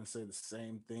touch on and say the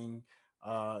same thing.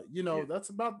 Yeah. That's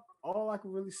about all I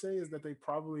can really say is that they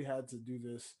probably had to do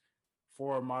this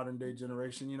for a modern day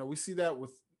generation. We see that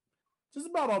with just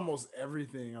about almost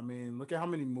everything. I mean, look at how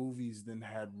many movies then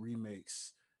had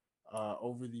remakes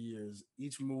over the years.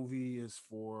 Each movie is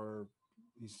for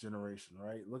each generation,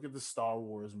 right? Look at the Star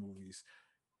Wars movies.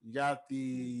 You got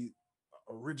the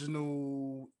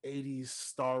original 80s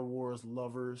Star Wars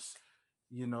lovers,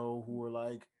 who were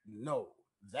like, no,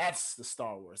 that's the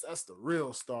Star Wars. That's the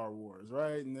real Star Wars,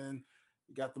 right? And then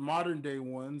you got the modern day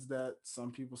ones that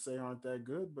some people say aren't that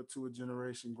good, but to a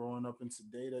generation growing up in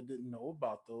today that didn't know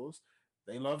about those,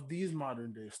 they love these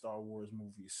modern day Star Wars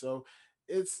movies. So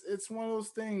it's one of those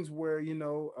things where,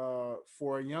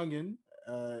 for a youngin,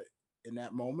 in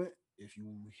that moment, if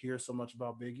you hear so much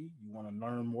about Biggie, you want to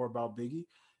learn more about Biggie,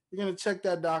 you're going to check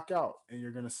that doc out and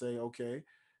you're going to say, okay,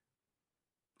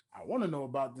 I want to know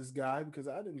about this guy because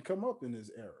I didn't come up in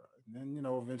his era. And then,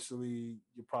 eventually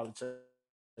you'll probably check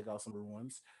out some other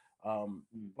ones.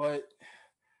 But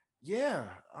yeah,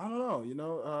 I don't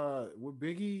know. With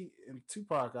Biggie and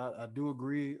Tupac, I do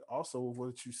agree also with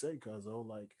what you say, cuz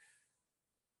like,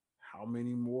 how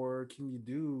many more can you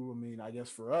do? I mean, I guess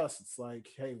for us, it's like,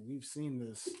 hey, we've seen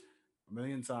this a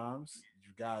million times. You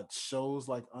got shows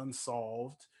like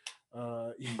Unsolved.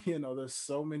 There's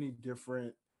so many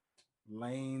different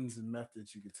lanes and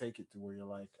methods you could take it to where you're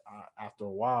like, after a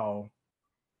while,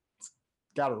 it's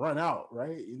got to run out,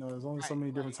 right? There's only so Right,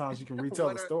 many different right. times you can retell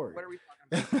the story. What are we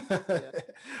talking about? Yeah.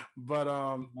 But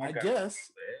My I God.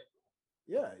 guess,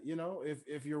 yeah,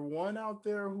 if you're one out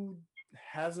there who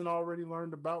hasn't already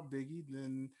learned about Biggie,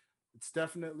 then it's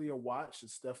definitely a watch.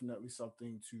 It's definitely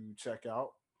something to check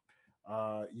out.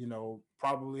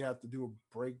 Probably have to do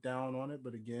a breakdown on it,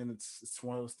 but again, it's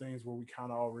one of those things where we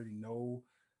kind of already know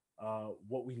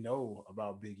what we know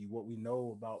about Biggie, what we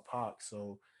know about Pac.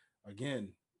 So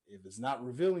again, if it's not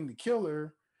revealing the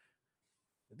killer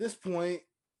at this point,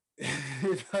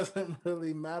 it doesn't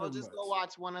really matter Well, just much. go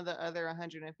watch one of the other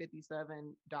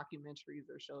 157 documentaries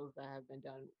or shows that have been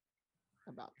done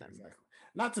about them. Exactly.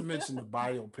 Not to mention the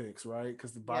biopics, right?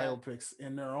 Because the Yeah. biopics,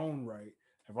 in their own right,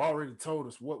 have already told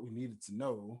us what we needed to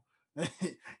know,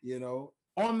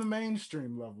 on the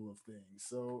mainstream level of things.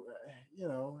 So,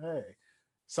 hey,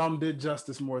 some did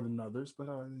justice more than others, but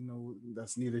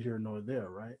that's neither here nor there,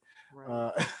 right? Right.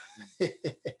 Uh,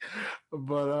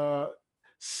 but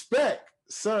Spec,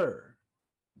 sir,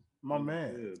 my What's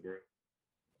man, good, bro?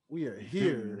 we are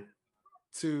here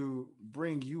to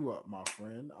bring you up, my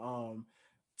friend.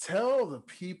 Tell the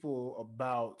people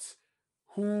about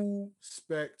who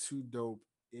Spec Too Dope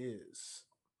is,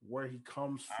 where he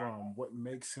comes from, what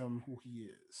makes him who he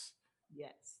is.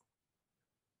 Yes.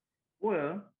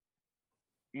 Well,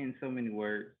 in so many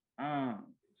words,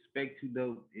 Spec Two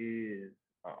Dope is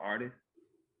an artist.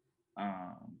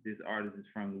 This artist is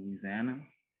from Louisiana.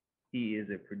 He is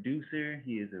a producer.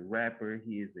 He is a rapper.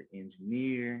 He is an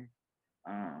engineer.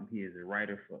 He is a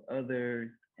writer for others,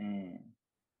 and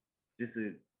just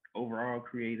a overall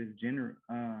creative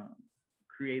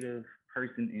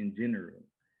person in general.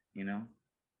 You know,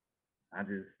 I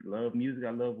just love music.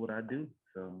 I love what I do.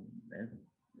 So that's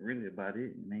really about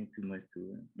it. It ain't too much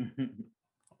to it.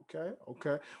 Okay,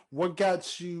 okay. What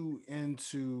got you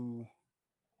into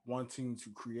wanting to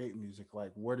create music?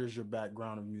 Like, where does your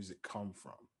background of music come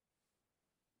from?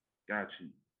 Got you.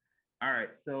 All right.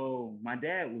 So my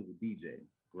dad was a DJ,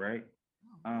 right?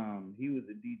 He was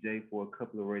a DJ for a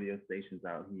couple of radio stations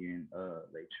out here in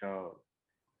Lake Charles.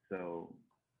 So,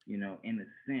 in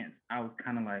a sense, I was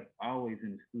kind of like always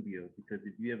in the studio because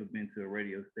if you ever been to a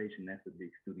radio station, that's a big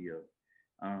studio.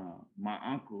 My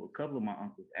uncle, a couple of my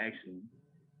uncles actually,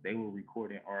 they were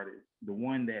recording artists. The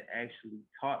one that actually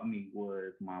taught me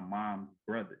was my mom's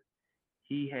brother.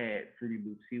 He had Fruity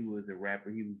Loops. He was a rapper.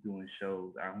 He was doing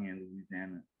shows out here in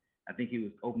Louisiana. I think he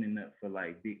was opening up for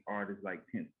like big artists like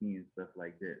Pimp C and stuff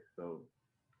like that. So,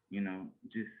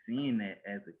 just seeing that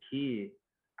as a kid,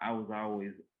 I was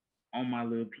always on my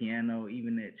little piano.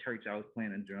 Even at church, I was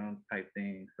playing the drums type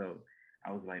thing. So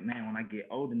I was like, man, when I get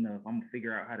old enough, I'm gonna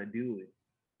figure out how to do it.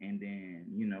 And then,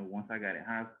 once I got in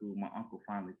high school, my uncle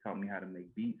finally taught me how to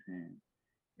make beats, and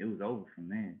it was over from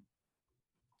there.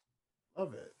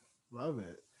 Love it. Love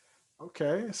it.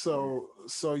 Okay, Yeah.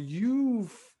 so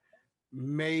you've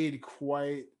made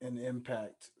quite an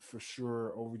impact for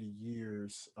sure over the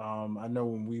years. I know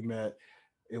when we met,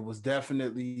 it was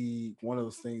definitely one of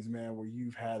those things, man, where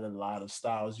you've had a lot of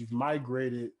styles. You've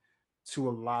migrated to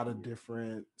a lot of Yeah.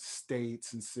 different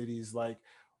states and cities. Like,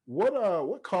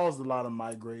 what caused a lot of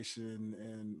migration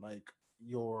and like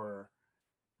your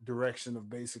direction of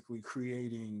basically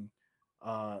creating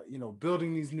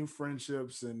building these new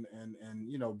friendships and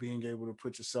being able to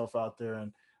put yourself out there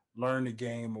and learn the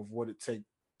game of what it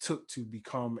took to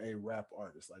become a rap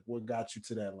artist. Like, what got you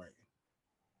to that lane?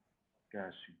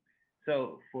 Got you.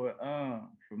 So for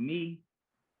me,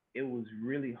 it was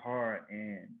really hard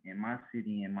in my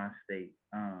city in my state,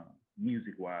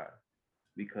 music wise,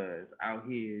 because out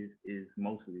here is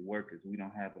mostly workers. We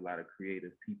don't have a lot of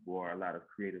creative people or a lot of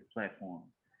creative platforms.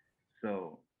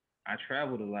 So I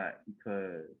traveled a lot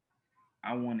because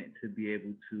I wanted to be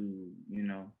able to,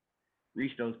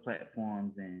 reach those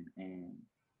platforms and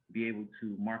be able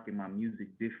to market my music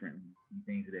differently and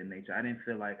things of that nature. I didn't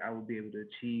feel like I would be able to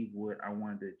achieve what I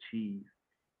wanted to achieve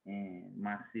in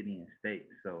my city and state.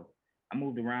 So I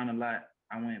moved around a lot.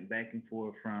 I went back and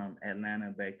forth from Atlanta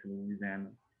back to Louisiana,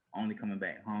 only coming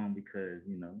back home because,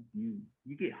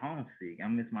 you get homesick. I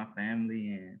miss my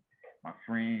family and my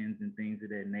friends and things of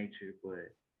that nature, but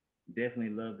definitely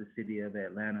love the city of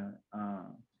Atlanta.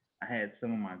 I had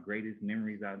some of my greatest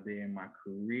memories out there. My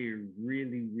career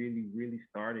really, really, really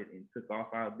started and took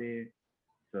off out there.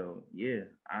 So yeah,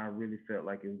 I really felt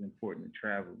like it was important to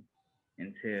travel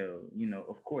until,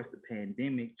 of course, the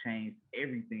pandemic changed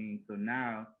everything. So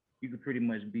now you could pretty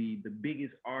much be the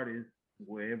biggest artist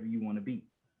wherever you want to be.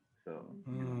 So,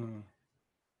 Mm,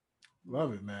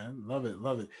 love yeah, it, man. Love it.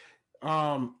 Love it.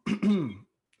 Um,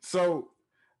 so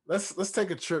let's take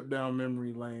a trip down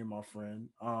memory lane, my friend.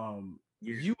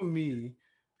 yeah, You and me,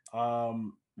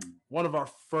 um, mm, one of our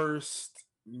first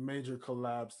major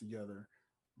collabs together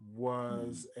mm,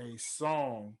 was a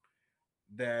song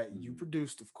that you mm.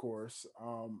 produced, of course,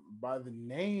 by the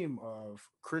name of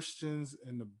Christians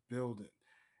in the Building.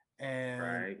 And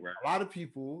Right, right, a lot of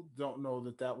people don't know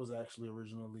that that was actually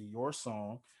originally your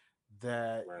song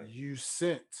that right. you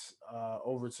sent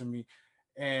over to me.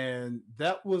 And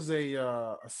that was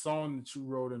a song that you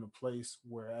wrote in a place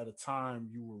where at a time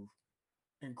you were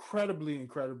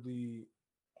incredibly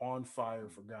on fire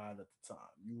for God at the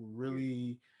time. You were Yeah,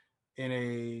 really in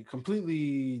a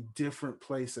completely different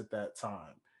place at that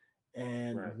time.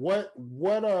 And right. what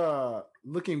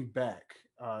looking back,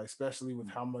 especially with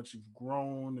Mm. how much you've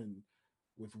grown and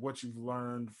with what you've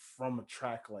learned from a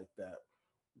track like that,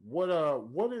 what are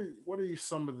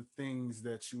some of the things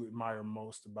that you admire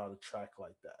most about a track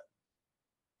like that?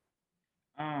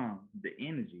 The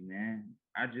energy, man.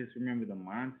 I just remember the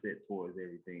mindset towards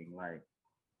everything. Like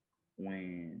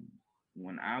when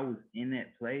when I was in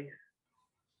that place,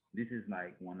 this is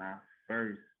like when I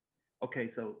first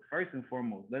Okay, so first and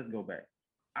foremost, let's go back.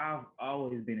 I've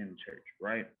always been in the church,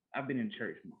 right? I've been in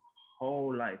church my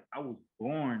whole life. I was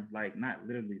born like not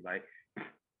literally like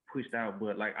pushed out,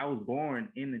 but like I was born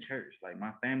in the church. Like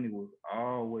my family was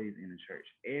always in the church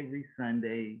every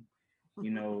Sunday.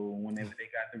 Whenever they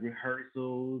got the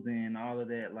rehearsals and all of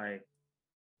that, like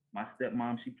my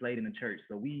stepmom, she played in the church,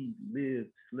 so we lived,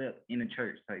 slept in the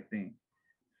church type thing.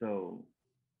 So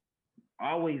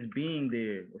always being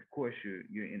there, of course,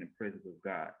 you're in the presence of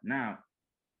God. Now,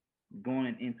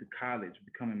 going into college,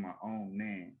 becoming my own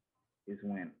man, is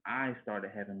when I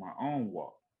started having my own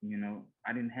walk.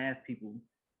 I didn't have people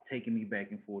taking me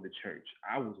back and forth to church.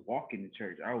 I was walking to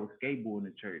church. I was skateboarding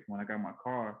to church. When I got my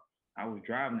car, I was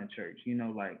driving to church.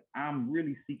 Like I'm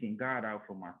really seeking God out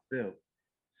for myself.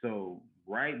 So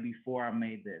right before I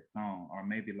made that song, or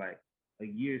maybe like a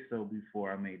year or so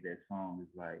before I made that song,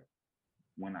 is like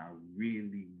when I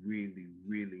really, really,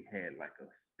 really had like a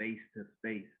face to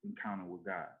face encounter with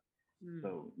God. Mm.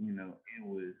 So,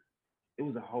 it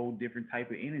was a whole different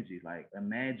type of energy. Like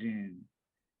imagine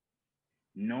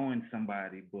knowing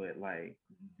somebody, but like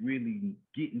really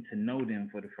getting to know them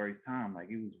for the first time. Like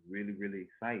it was really, really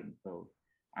exciting. So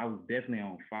I was definitely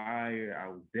on fire. I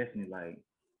was definitely like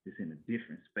just in a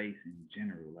different space in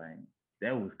general. Like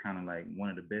that was kind of like one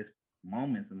of the best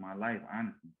moments of my life,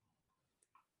 honestly.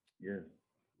 Yeah.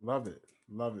 Love it,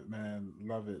 man,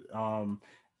 love it.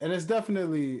 And it's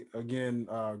definitely again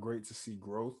great to see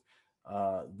growth.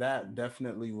 That Mhm.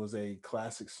 definitely was a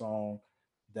classic song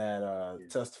that Yeah.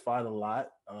 testified a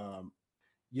lot.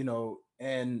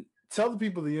 And tell the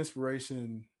people the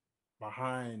inspiration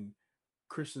behind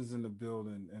Christians in the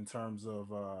building in terms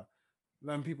of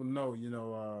letting people know,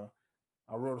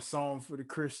 I wrote a song for the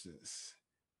Christians.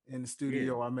 In the Yeah.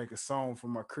 studio, I make a song for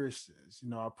my Christians.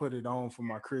 I put it on for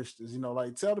my Christians.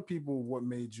 Like tell the people what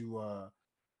made you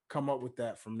come up with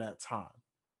that from that time.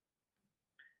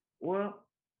 Well,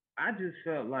 I just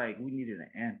felt like we needed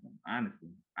an anthem, honestly.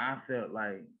 I felt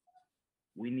like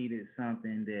we needed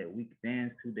something that we could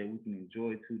dance to, that we can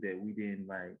enjoy to, that we didn't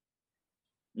like,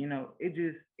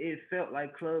 it felt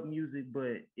like club music,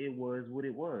 but it was what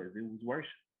it was. It was worship.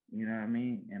 You know what I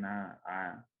mean? And I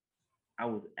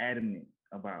was adamant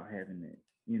about having it.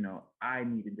 I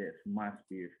needed that for my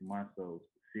spirit, for my soul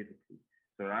specifically.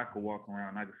 So that I could walk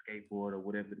around, I could skateboard or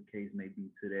whatever the case may be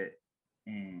to that.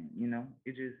 And,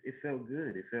 it felt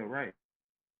good. It felt right.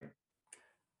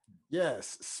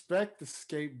 Yes, Spec the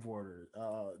skateboarder.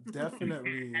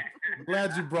 Definitely. I'm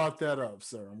glad you brought that up,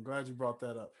 sir. I'm glad you brought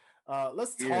that up.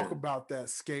 Let's Yeah, talk about that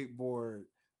skateboard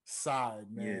side,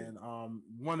 yeah. man.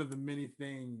 One of the many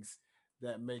things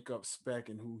that make up Spec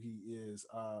and who he is.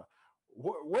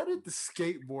 Where did the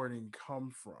skateboarding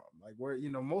come from? Like, where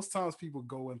most times people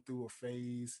going through a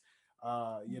phase,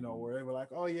 Mhm. where they were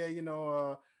like, oh yeah, in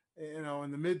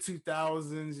the mid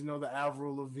 2000s, the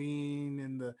Avril Lavigne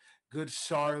and the Good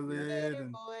Charlotte Skater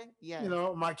and boy. Yes.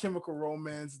 My Chemical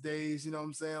Romance days, you know what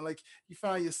I'm saying? Like you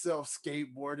find yourself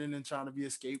skateboarding and trying to be a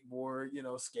skateboard,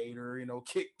 skater,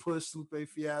 kick push Lupe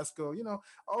Fiasco,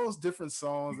 all those different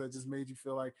songs that just made you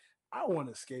feel like I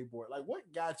want to skateboard. Like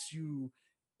what got you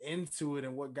into it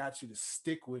and what got you to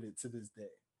stick with it to this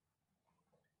day?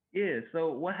 Yeah,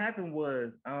 so what happened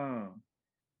was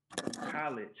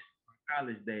college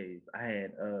college days, I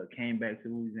had came back to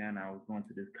Louisiana. I was going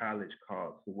to this college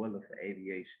called Sewella for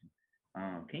aviation.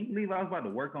 Can you believe I was about to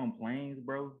work on planes,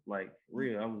 bro? Like for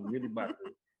real, I was really about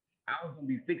to. I was gonna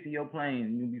be fixing your plane,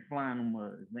 and you'll be flying them.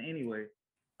 But anyway,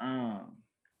 um,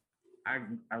 I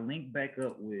I linked back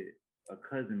up with a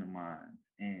cousin of mine,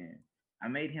 and I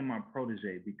made him my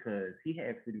protege because he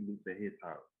had Fruity Loops at his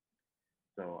house.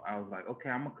 So I was like, okay,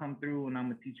 I'm gonna come through and I'm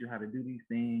gonna teach you how to do these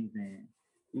things. And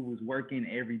we was working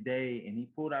every day, and he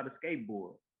pulled out a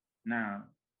skateboard. Now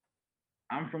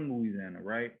I'm from Louisiana,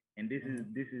 right? And this is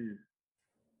Mhm. this is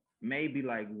maybe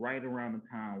like right around the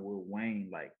time where Wayne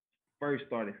like first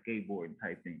started skateboarding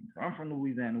type thing. So I'm from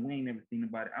Louisiana. We ain't never seen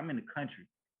about it. I'm in the country,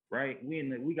 right?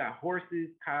 We got horses,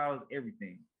 cows,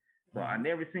 everything. So I Mhm.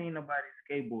 never seen nobody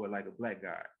skateboard like a black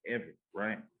guy ever,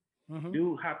 right? Mhm.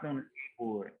 Dude hopped on the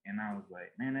skateboard, and I was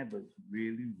like, man, that looks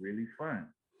really, really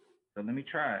fun. So let me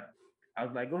try it. I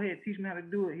was like, go ahead, teach me how to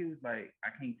do it. He was like,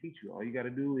 I can't teach you. All you got to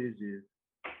do is just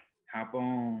hop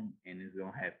on, and it's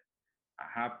gonna happen. I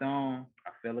hopped on.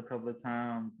 I fell a couple of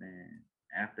times, and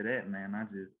after that, man,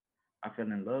 I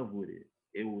fell in love with it.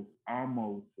 It was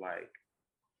almost like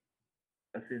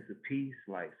a sense of peace,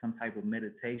 like some type of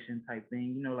meditation type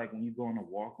thing. Like when you go on a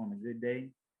walk on a good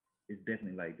day, it's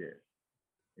definitely like that.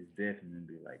 It's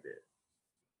definitely like that.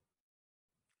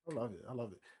 I love it. I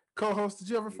love it. Co-host, did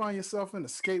you ever Yeah. find yourself in a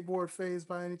skateboard phase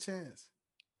by any chance?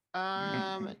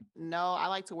 No, I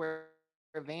like to wear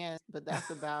Vans, but that's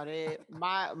about it.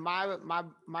 My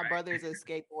brother's a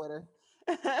skateboarder.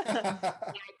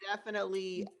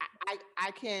 Definitely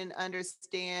I can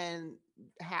understand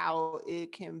how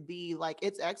it can be like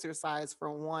it's exercise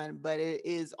for one, but it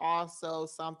is also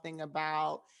something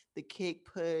about the kick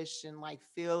push and like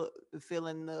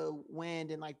feeling the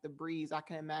wind and like the breeze. I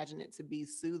can imagine it to be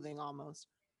soothing almost.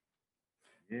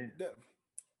 Yeah. That-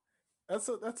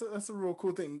 that's a real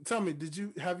cool thing. Tell me, did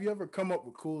you have you ever come up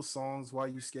with cool songs while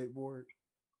you skateboard?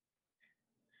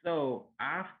 So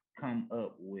I've come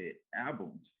up with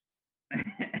albums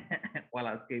while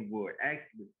I skateboard.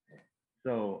 Actually,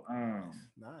 so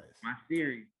Nice. my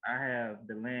series, I have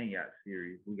the Land Yacht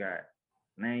series. We got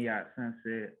Land Yacht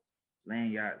Sunset,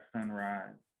 Land Yacht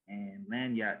Sunrise, and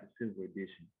Land Yacht the Silver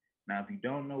Edition. Now, if you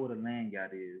don't know what a land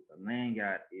yacht is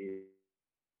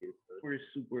a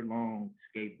super long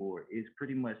skateboard. It's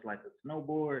pretty much like a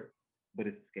snowboard, but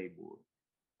it's a skateboard.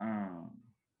 Um,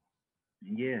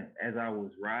 yeah, as I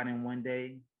was riding one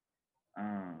day,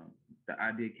 um, the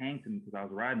idea came to me because I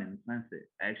was riding in the sunset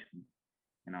actually,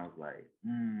 and I was like,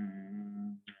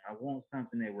 I want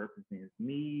something that represents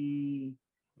me.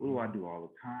 What do I Hmm. do all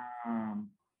the time?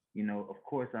 You know, of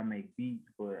course I make beats,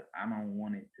 but I don't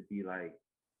want it to be like,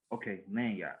 okay,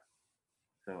 land yacht.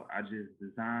 So I just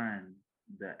designed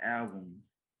the album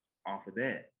off of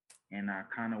that, and I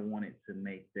kind of wanted to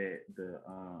make that the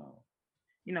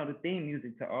theme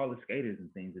music to all the skaters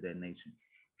and things of that nature.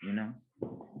 You know,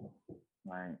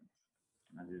 like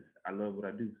I love what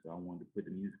I do, so I wanted to put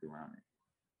the music around it.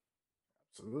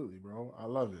 Absolutely, bro. I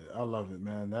love it. I love it,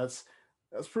 man. That's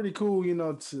pretty cool,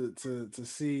 to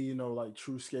see, like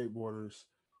true skateboarders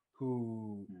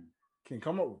who Mm. can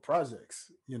come up with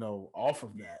projects, off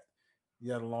of that.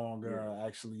 Yet along, Yeah,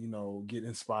 actually, get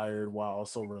inspired while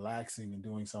also relaxing and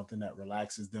doing something that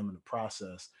relaxes them in the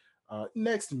process.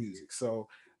 Next to yeah. music, so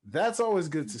that's always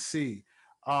good Mm. to see.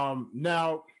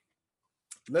 Now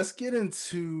let's get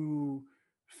into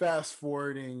fast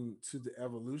forwarding to the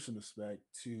evolution aspect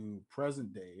to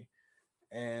present day,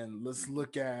 and let's Mhm.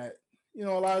 look at a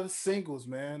lot of the singles,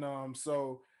 man.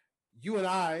 So you and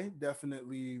I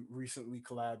definitely recently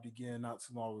collabed again not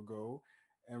too long ago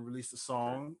and released a Okay.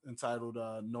 song entitled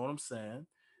 "Know What I'm Saying,"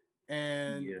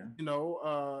 and Yeah,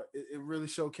 it really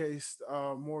showcased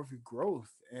more of your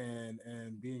growth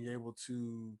and being able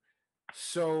to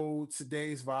show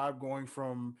today's vibe, going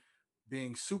from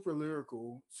being super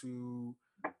lyrical to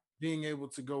being able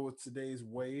to go with today's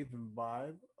wave and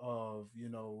vibe of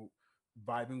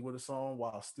vibing with a song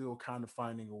while still kind of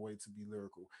finding a way to be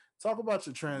lyrical. Talk about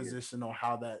your yeah, transition on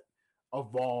how that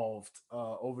evolved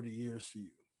over the years for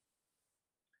you.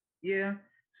 yeah.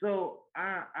 So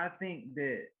I think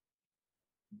that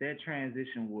that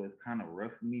transition was kind of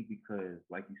rough for me because,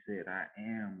 like you said,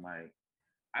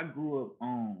 I grew up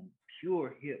on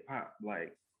pure hip hop.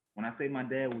 Like when I say my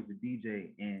dad was a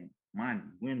DJ, and mind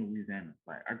you, we're in Louisiana.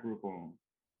 Like I grew up on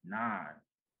Nas,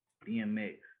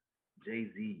 DMX, Jay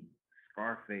Z,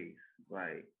 Scarface,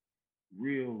 like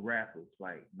real rappers,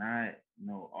 like not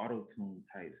no auto tune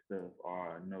type stuff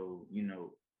or no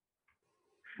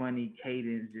funny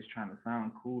cadence, just trying to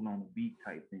sound cool on the beat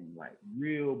type thing, like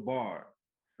real bars.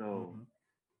 So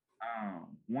Hmm.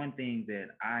 one thing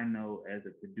that I know as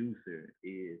a producer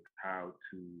is how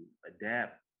to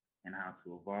adapt and how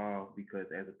to evolve because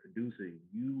as a producer,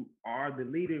 you are the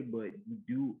leader, but you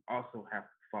do also have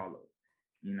to follow.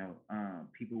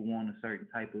 People want a certain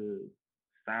type of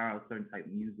style, certain type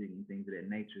of music and things of that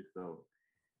nature. So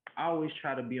I always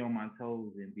try to be on my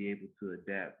toes and be able to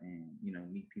adapt and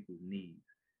meet people's needs.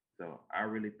 So I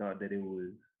really thought that it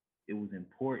was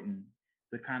important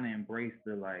to kind of embrace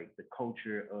the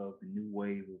culture of the new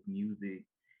wave of music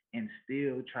and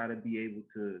still try to be able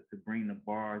to bring the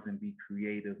bars and be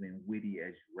creative and witty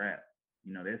as you rap.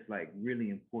 That's like really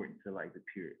important to like the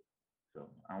purist. So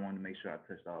I wanted to make sure I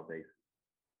touched all bases.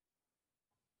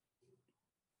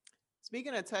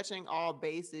 Speaking of touching all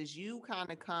bases, you kind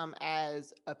of come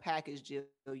as a package deal.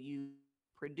 You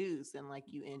produce and like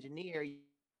you engineer, you're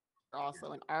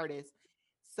also an artist.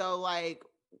 So like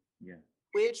Yeah.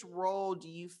 which role do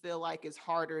you feel like is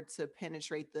harder to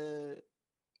penetrate the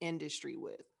industry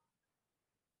with?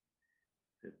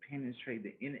 To penetrate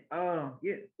the in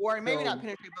yeah. Or maybe not So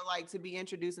penetrate, but like to be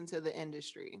introduced into the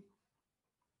industry.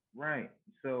 right.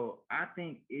 So I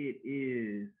think it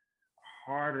is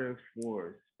harder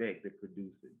for Spec the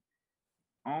producer,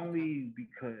 Okay. only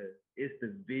because it's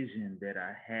the vision that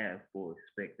I have for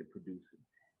Spec the producer.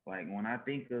 Like when I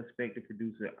think of Spec the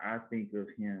producer, I think of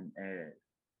him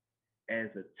as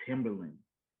a Timberland.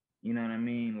 You know what I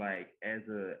mean? Like as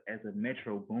a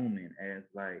Metro Boomin, as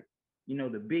like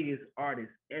the biggest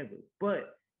artists ever.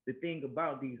 But the thing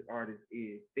about these artists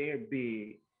is they're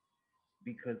big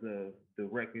because of the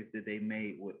records that they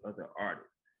made with other artists.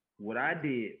 What I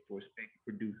did for Spectre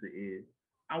Producer is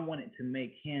I wanted to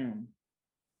make him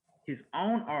his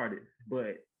own artist,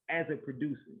 but as a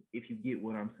producer, if you get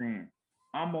what I'm saying.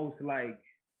 Almost like,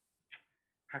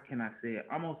 how can I say it?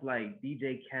 Almost like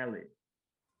DJ Khaled,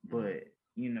 Mhm. but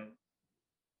you know,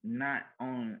 not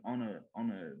on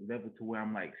a level to where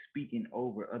I'm like speaking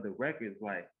over other records.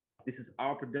 Like this is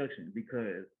all production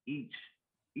because each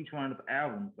one of the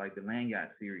albums, like the Lanyard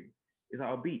series, is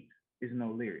all beats. It's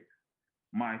no lyrics.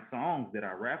 My songs that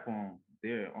I rap on,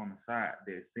 they're on the side,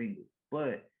 they're singles.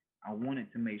 But I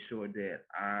wanted to make sure that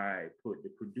I put the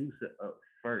producer up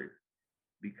first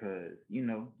because you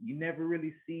never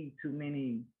really see too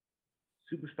many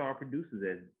superstar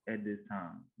producers at this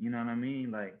time. You know what I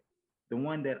mean? Like the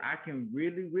one that I can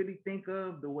really think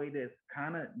of, the one that's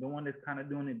kind of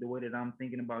doing it the way that I'm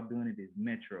thinking about doing it is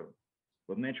Metro.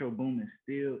 But Metro Boomin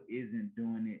still isn't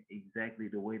doing it exactly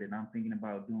the way that I'm thinking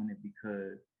about doing it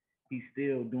because he's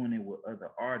still doing it with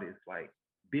other artists, like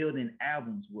building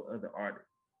albums with other artists.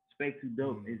 Spake Too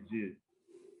Dope is Mm.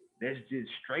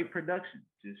 just straight production,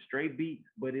 just straight beats,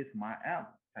 but it's my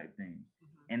album type thing.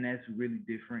 Mhm. And that's really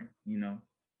different.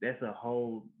 That's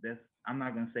I'm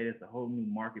not gonna say that's a whole new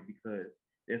market because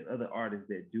there's other artists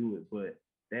that do it, but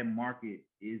that market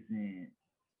isn't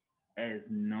as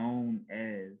known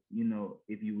as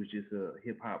if you was just a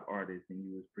hip hop artist and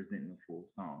you was presenting a full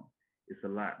song. It's a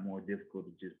lot more difficult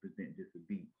to just present just a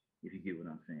beat, if you get what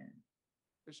I'm saying.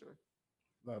 For sure.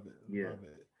 Love it, Yeah. love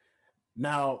it.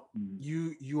 Now, Mhm.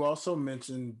 you also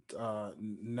mentioned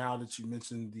now that you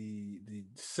mentioned the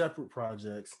separate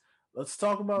projects, let's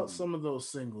talk about Mhm. some of those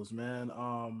singles, man.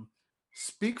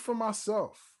 Speak for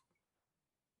Myself.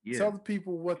 Yeah. Tell the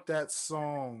people what that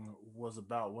song was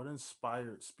about. What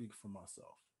inspired Speak for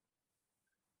Myself?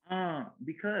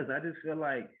 Because I just feel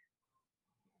like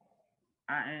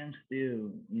I am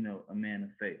still a man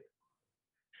of faith.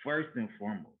 First and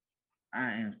foremost,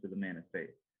 I am still a man of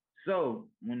faith. So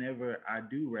whenever I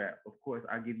do rap, of course,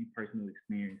 I give you personal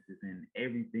experiences, and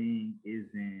everything is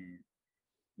in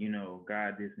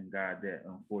God this and God that,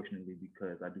 unfortunately,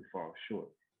 because I do fall short.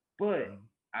 But Mhm.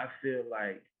 I feel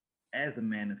like as a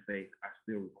man of faith, I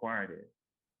still require that.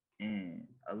 And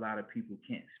a lot of people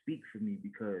can't speak for me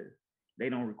because they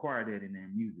don't require that in their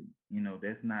music.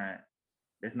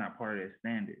 That's not part of their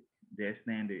standard. Their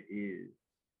standard is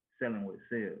selling what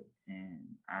sells,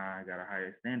 and I got a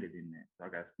higher standard in that, so I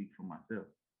got to speak for myself.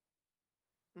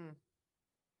 Mm.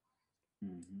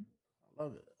 Hmm. I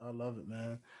love it. I love it,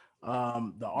 man.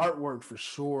 The Yeah, artwork for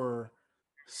sure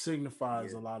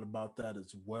signifies yeah, a lot about that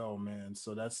as well, man.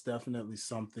 So that's definitely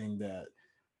something that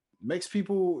makes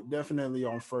people definitely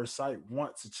on first sight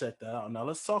want to check that out. Now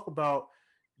let's talk about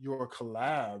your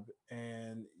collab,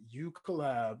 and you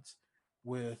collabed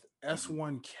with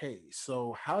mhm, S1K.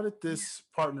 So how did yeah. this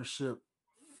partnership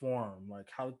form? Like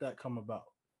how did that come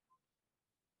about?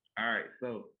 All right,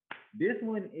 so this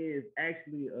one is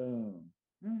actually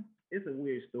it's a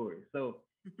weird story. So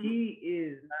he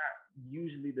is not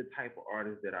usually the type of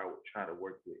artist that I would try to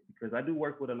work with because I do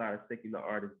work with a lot of secular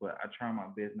artists, but I try my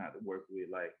best not to work with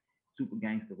like super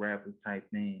gangster rappers type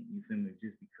thing. You feel me?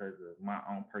 Just because of my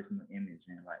own personal image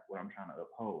and like what I'm trying to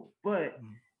uphold. But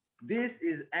Mm. this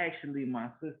is actually my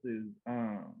sister's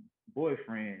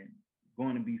boyfriend,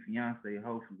 going to be fiance,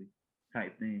 hopefully,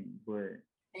 type thing. But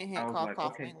And I hint, was cough, like,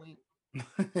 cough, okay, wink,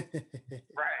 wink.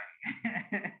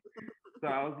 right. So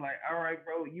I was like, all right,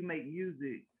 bro, you make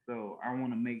music, so I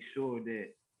want to make sure that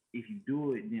if you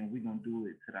do it, then we're gonna do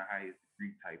it to the highest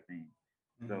degree type thing.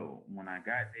 Mhm. So when I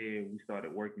got there, we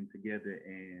started working together,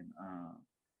 and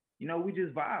we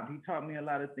just vibed. He taught me a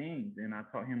lot of things, and I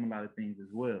taught him a lot of things as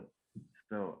well.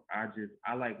 So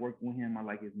I like working with him. I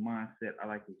like his mindset. I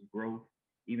like his growth.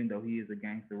 Even though he is a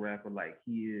gangster rapper, like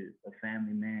he is a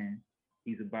family man.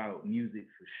 He's about music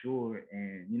for sure,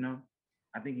 and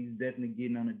I think he's definitely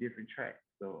getting on a different track.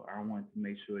 So I wanted to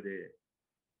make sure that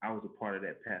I was a part of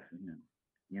that path for him.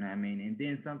 You know what I mean? And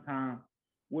then sometimes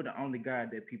we're the only guy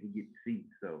that people get to see.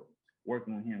 So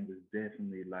working with him was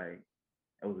definitely like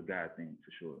it was a God thing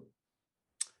for sure.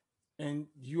 And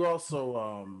you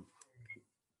also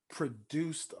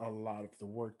produced a lot of the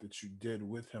work that you did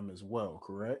with him as well,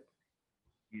 correct?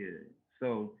 Yeah.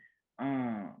 So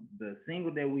the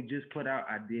single that we just put out,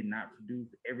 I did not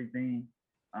produce everything.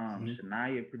 Mhm.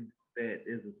 Shania produced that.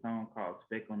 There's a song called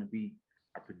Speck on the Beat.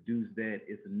 I produced that.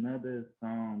 It's another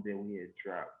song that we had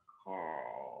dropped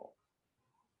called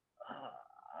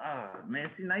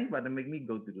man, see now you about to make me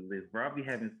go through the list, bro. I'll be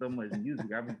having so much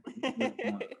music. I'll be forgetting what's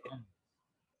going on.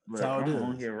 That's But how it I'm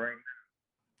on is. here right now.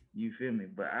 You feel me?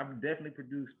 But I've definitely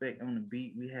produced Spec on the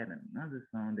beat. We had another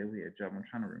song that we had dropped. I'm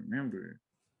trying to remember.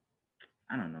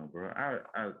 I don't know, bro.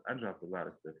 I dropped a lot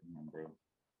of stuff in them, bro.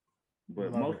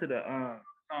 But Love most it. of the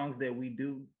songs that we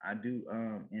do, I do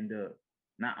end up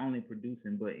not only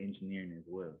producing but engineering as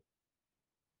well.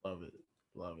 Love it.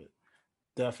 Love it.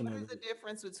 What is Definitely. the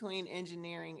difference between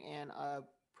engineering and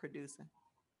producing?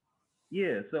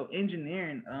 Yeah, so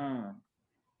engineering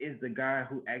is the guy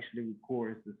who actually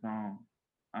records the song,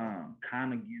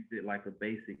 kind of gives it like a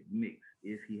basic mix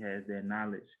if he has that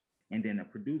knowledge, and then a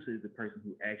producer is the person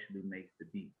who actually makes the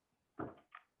beat.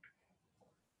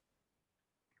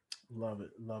 Love it.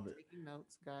 Love it. Taking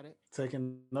notes. Got it.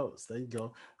 Taking notes. There you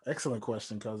go. Excellent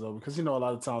question, Cuzzo. Because a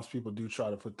lot of times people do try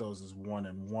to put those as one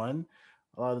and one.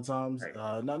 A lot of times,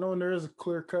 Right. not knowing there is a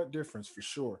clear cut difference for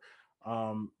sure.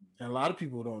 And a lot of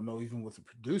people don't know, even with a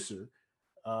producer,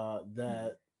 Mhm.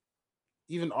 that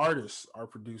even artists are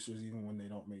producers even when they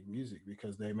don't make music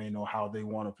because they may know how they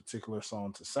want a particular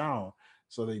song to sound.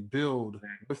 So they build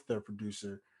with their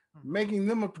producer, Hmm. making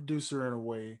them a producer in a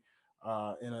way,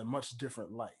 in a much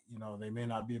different light. They may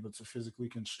not be able to physically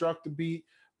construct the beat,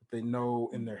 but they know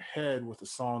in their Mhm. head with the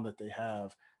song that they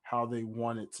have how they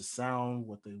want it to sound,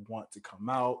 what they want to come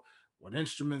out, what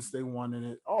instruments they want in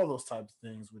it, all those types of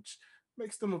things, which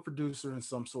makes them a producer in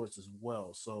some sorts as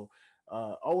well. So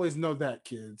always know that,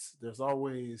 kids. There's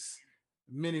always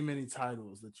many, many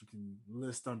titles that you can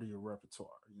list under your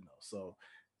repertoire. So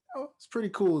it's pretty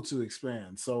cool to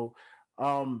expand.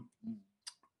 Um,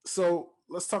 so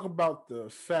let's talk about the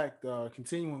fact.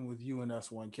 Continuing with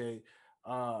UNS1K,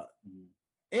 uh, Mhm.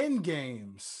 in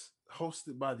games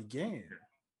hosted by the game.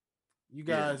 You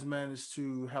Yeah. guys managed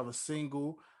to have a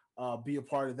single, be a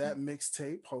part of that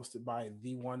mixtape hosted by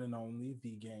the one and only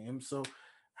the game. So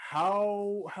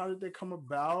how did they come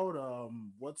about?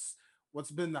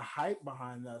 What's been the hype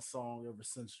behind that song ever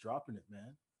since dropping it,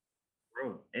 man?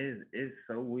 Bro, it's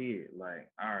so weird.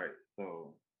 Like, all right,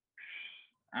 so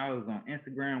I was on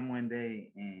Instagram one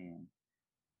day and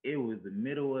it was the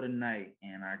middle of the night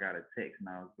and I got a text and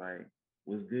I was like,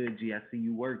 "What's good, G? I see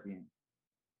you working."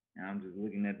 And I'm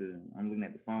looking at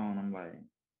the phone. I'm like,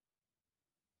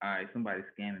 "All right, somebody's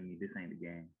scamming me. This ain't the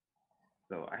game."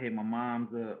 So I hit my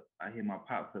mom's up. I hit my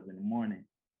pops up in the morning,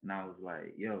 and I was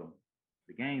like, "Yo,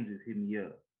 the game just hit me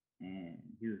up," and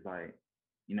he was like,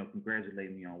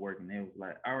 congratulating me on working. They was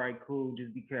like, "All right, cool.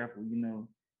 Just be careful.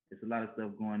 There's a lot of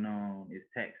stuff going on. It's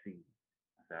tax season."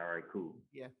 I said, "All right, cool."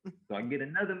 Yeah. So I get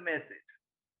another message,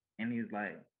 and he's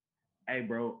like, "Hey,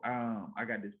 bro, I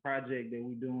got this project that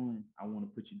we doing. I want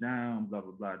to put you down. Blah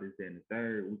blah blah. This that, and the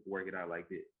third. We can work it out like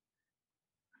this."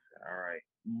 I said, "All right."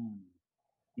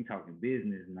 He talking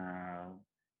business now.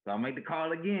 So I make the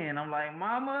call again. I'm like,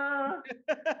 "Mama,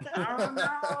 I don't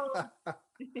know. I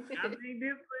think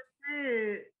this was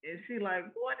it." And she like,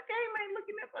 "Boy, the game ain't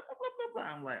looking at blah, blah, blah, blah."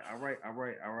 I'm like, "All right, all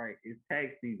right, all right. It's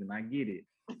tax season. I get it."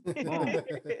 Boom.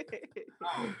 So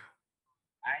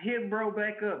I hit bro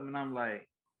back up and I'm like,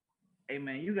 "Hey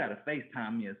man, you gotta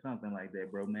FaceTime me or something like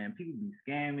that, bro, man. People be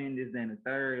scamming this, that, and the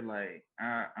third. Like,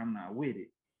 I'm not with it."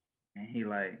 And he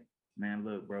like, "Man,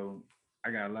 look, bro, I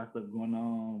got a lot of stuff going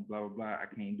on, blah, blah, blah. I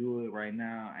can't do it right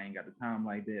now. I ain't got the time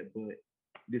like that, but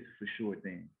this is for sure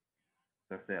thing."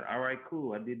 So I said, "All right,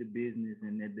 cool." I did the business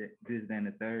and this, then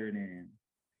the third, and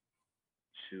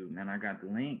shoot, man, I got the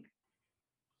link.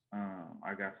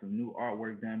 I got some new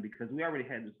artwork done because we already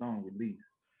had the song released.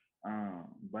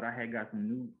 But I had got some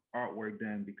new artwork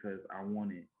done because I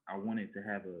wanted to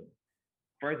have a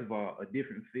first of all a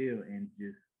different feel and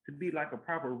just to be like a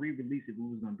proper re-release if we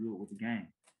was gonna do it with the game.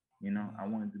 I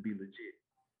wanted to be legit.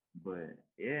 But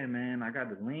yeah, man, I got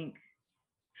the link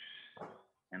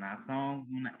and our songs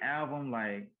on the album.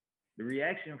 Like the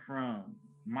reaction from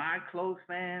my close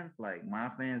fans, like my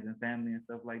fans and family and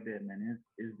stuff like that, man,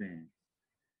 it's been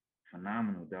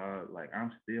phenomenal, dog. Like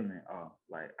I'm still in awe.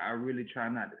 Like I really try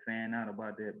not to fan out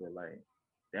about that, but like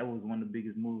that was one of the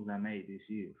biggest moves I made this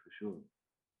year for sure.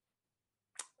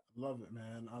 Love it,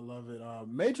 man. I love it.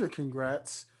 Major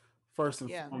congrats, first and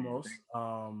Yeah. Man, foremost.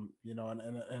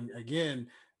 And again,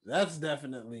 that's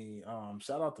definitely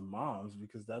shout out to moms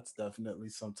because that's definitely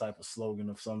some type of slogan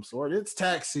of some sort. It's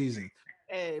tax season.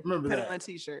 Hey, Remember put it on a that.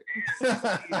 t-shirt. you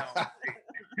know,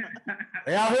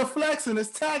 They out here flexing. It's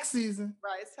tax season.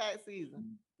 Right, it's tax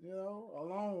season.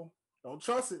 Alone. Don't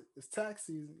trust it. It's tax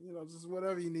season. Just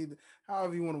whatever you need,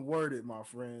 however you want to word it, my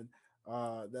friend.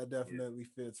 That yeah. definitely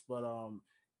fits. But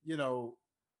you know,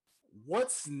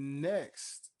 what's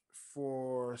next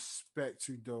for Spec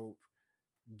to Dope,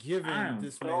 I given am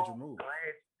this major so move? glad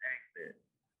you asked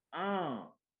that.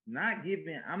 not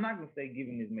giving. I'm not gonna say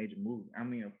giving this major move. I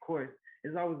mean, of course,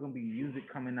 there's always gonna be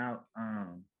music coming out.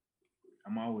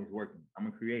 I'm always working. I'm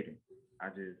a creator. I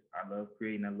love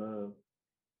creating. I love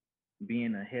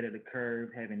being ahead of the curve,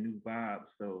 having new vibes.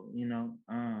 So,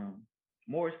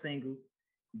 more singles.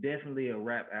 Definitely a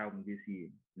rap album this year.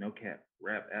 No cap.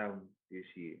 Rap album this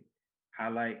year.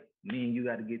 Highlight, me and you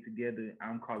got to get together.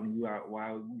 I'm calling you out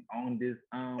while we on this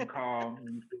call.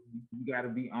 You got to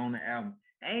be on the album.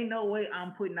 Ain't no way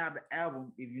I'm putting out the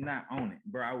album if you're not on it,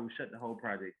 bro. I will shut the whole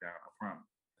project down. I promise.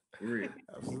 For real.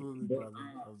 Absolutely, But brother.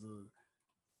 Absolutely.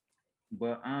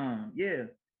 yeah,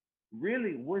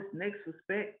 really, what's next for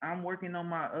Spec? I'm working on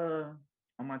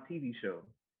my TV show.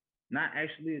 Not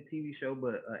actually a TV show,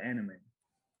 but an anime.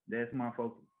 That's my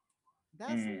focus.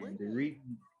 That's And the lit.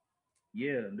 reason,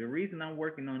 yeah, the reason I'm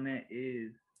working on that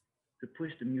is to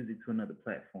push the music to another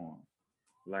platform.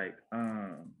 Like,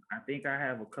 I think I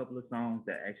have a couple of songs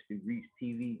that actually reach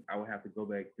TV. I would have to go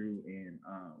back through and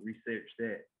research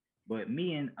that. But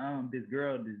me and this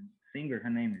girl, this singer, her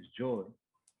name is Joy.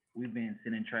 We've been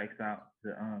sending tracks out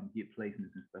to get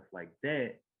placements and stuff like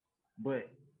that. But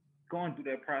going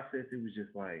through that process, it was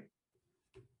just like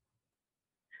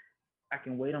I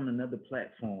can wait on another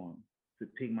platform to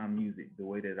pick my music the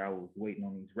way that I was waiting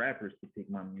on these rappers to pick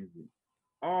my music.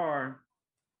 Or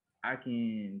I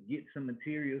can get some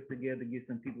materials together, get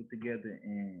some people together,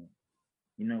 and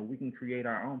we can create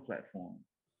our own platform.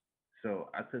 So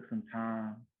I took some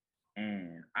time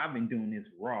and I've been doing this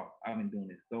raw. I've been doing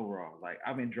this so raw. Like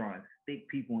I've been drawing stick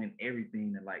people and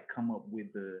everything to like come up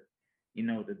with the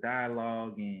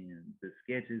dialogue and the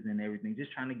sketches and everything,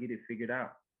 just trying to get it figured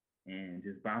out and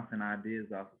just bouncing ideas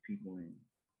off of people. And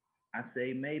I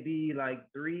say maybe like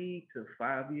 3 to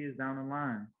 5 years down the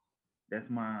line, that's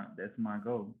my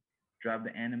goal. Drop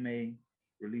the anime,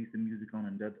 release the music on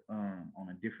a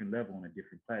different level, on a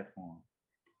different platform,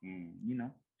 and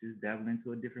just dabble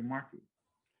into a different market.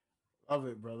 Love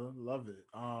it, brother. Love it.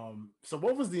 So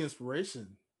what was the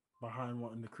inspiration behind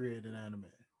wanting to create an anime?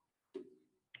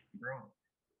 Bro,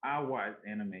 I watch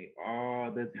anime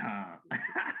all the time.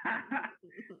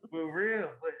 For real.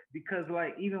 But because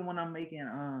like even when I'm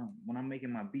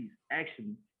making my beats,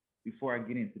 actually, before I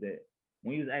get into that,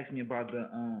 when you was asking me about the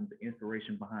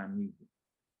inspiration behind music.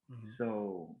 Hmm.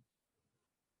 So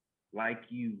like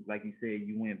you said,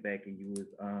 you went back and you was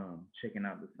checking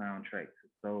out the soundtracks to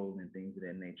Soul and things of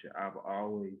that nature. I've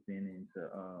always been into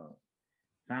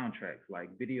soundtracks.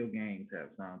 Like video games have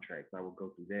soundtracks. I would go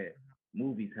through that.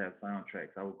 Movies have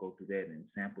soundtracks. I would go through that and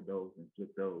sample those and flip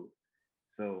those.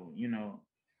 So,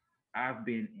 I've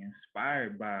been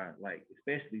inspired by like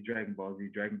especially Dragon Ball Z.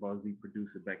 Dragon Ball Z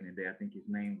producer back in the day. I think his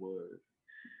name was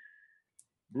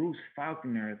Bruce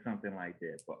Faulkner or something like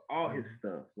that. But all his Hmm.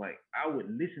 stuff, like I would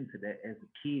listen to that as a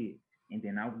kid, and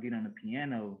then I would get on the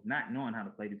piano, not knowing how to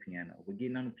play the piano, but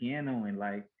getting on the piano and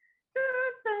like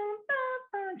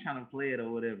trying to play it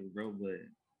or whatever, bro. But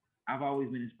I've always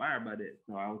been inspired by that,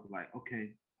 so I was like,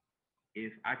 okay,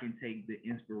 if I can take the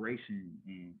inspiration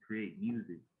and create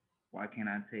music, why can't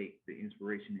I take the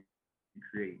inspiration and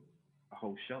create a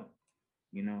whole show?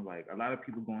 Like a lot of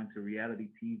people go into reality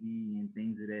TV and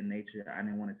things of that nature. I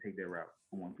didn't want to take that route.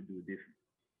 I wanted to do it different.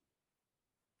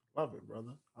 Love it,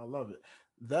 brother. I love it.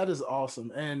 That is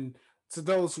awesome. And to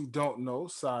those who don't know,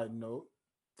 side note,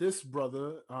 this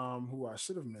brother, who I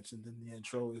should have mentioned in the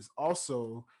intro, is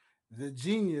also the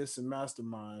genius and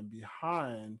mastermind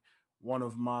behind one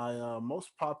of my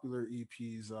most popular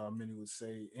EPs, many would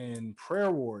say, in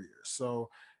Prayer Warrior. So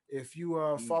if you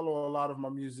Mm. follow a lot of my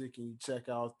music and you check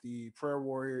out the Prayer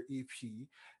Warrior EP,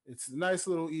 it's a nice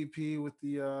little EP with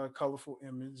the colorful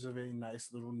image of a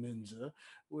nice little ninja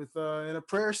with in a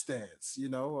prayer stance. You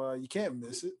can't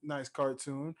miss it. Nice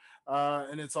cartoon,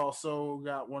 and it's also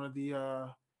got one of the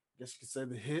I guess you could say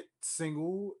the hit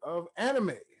single of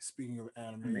anime. Speaking of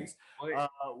Man, animes,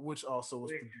 what, which also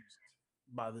was what produced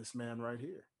by this man right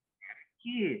here.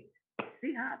 kid?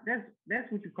 See how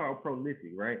that's what you call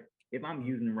prolific, right? If I'm Mhm.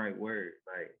 using the right word,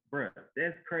 like, bruh,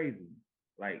 that's crazy.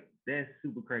 Like, that's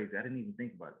super crazy. I didn't even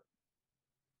think about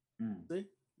it. Mm. See,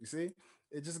 you see,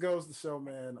 it just goes to show,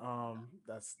 man.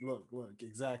 That's look,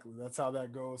 exactly. That's how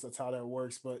that goes. That's how that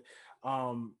works. But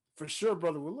for sure,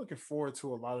 brother, we're looking forward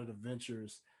to a lot of the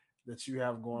ventures that you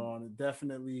have going Mm. on, and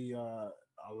definitely a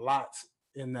lot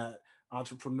in that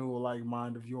entrepreneurial like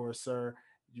mind of yours, sir.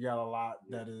 You got a lot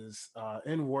Yeah. that is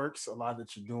in works, a lot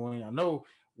that you're doing. I know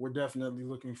we're definitely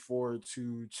looking forward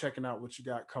to checking out what you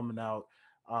got coming out,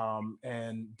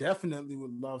 and definitely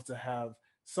would love to have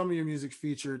some of your music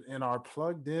featured in our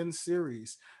plugged in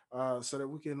series so that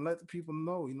we can let the people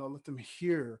know, let them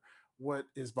hear what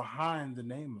is behind the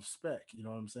name of Spec. You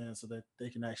know what I'm saying? So that they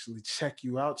can actually check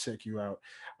you out, check you out.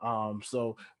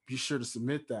 So be sure to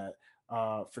submit that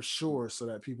for sure, so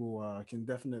that people can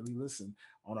definitely listen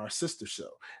on our sister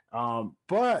show.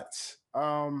 But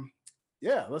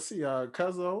yeah, let's see.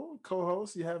 Cuzzo,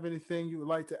 co-host, you have anything you would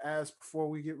like to ask before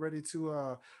we get ready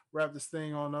to wrap this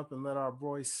thing on up and let our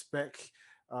boy Spec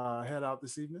head out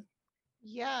this evening?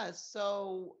 Yeah,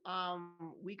 so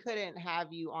we couldn't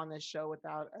have you on the show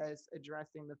without us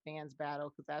addressing the fans battle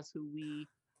because that's who we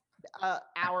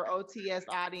our OTS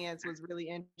audience was really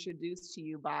introduced to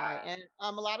you by. And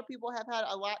a lot of people have had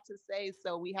a lot to say,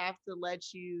 so we have to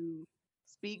let you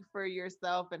speak for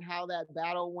yourself and how that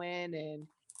battle went. And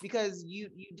because you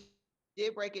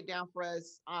did break it down for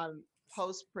us on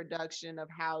post production of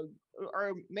how,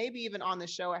 or maybe even on the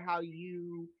show, how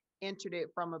you entered it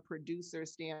from a producer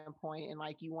standpoint and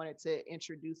like you wanted to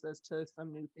introduce us to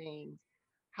some new things.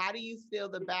 How do you feel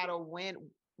the battle went?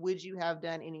 Would you have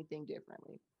done anything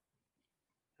differently?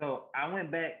 So I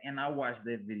went back and I watched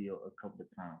that video a couple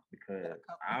of times Yeah, because a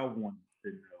couple. I wanted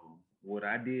to know what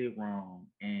I did wrong,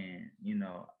 and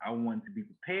I wanted to be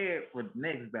prepared for the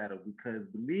next battle because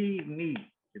believe me,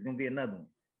 there's gonna be another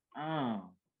one.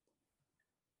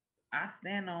 I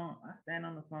stand on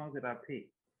the songs that I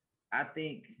picked. I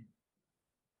think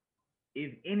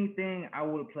if anything, I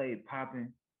would have played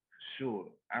Poppin', sure.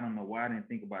 I don't know why I didn't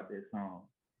think about that song.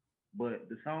 But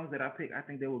the songs that I picked, I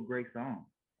think they were great songs.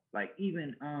 Like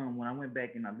even when I went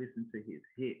back and I listened to his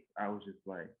hits, I was just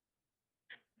like,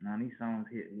 now these songs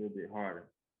hit a little bit harder.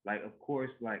 Like of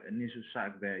course, like initial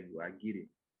shock value, I get it.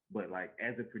 But like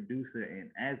as a producer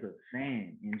and as a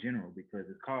fan in general, because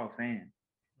it's called fan.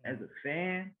 As a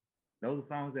fan, those are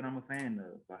songs that I'm a fan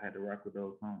of. So I had to rock with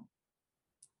those songs.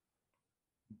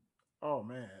 Oh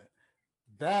man,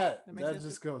 that That makes that sense.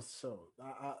 just goes to show.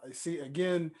 I see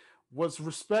again. What's Mm.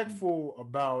 respectful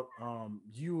about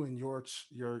you and your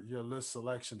list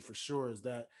selection for sure is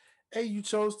that a you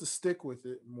chose to stick with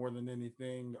it more than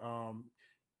anything.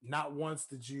 Not once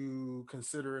did you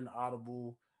consider an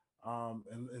audible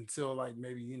until like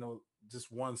maybe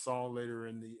just one song later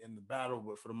in the battle,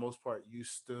 but for the most part you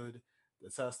stood the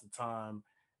test of time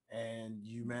and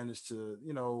you managed to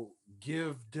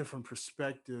give different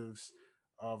perspectives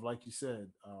of, like you said,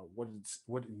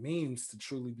 what it means to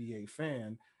truly be a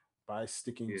fan by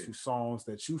sticking Yeah, to songs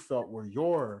that you felt were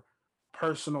your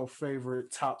personal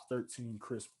favorite top 13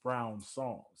 Chris Brown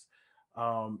songs.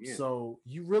 yeah, So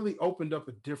you really opened up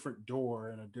a different door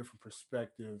and a different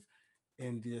perspective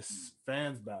in mm, this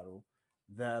fans battle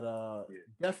that yeah.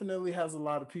 definitely has a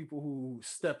lot of people who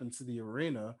step into the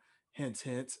arena, hint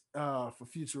hint, for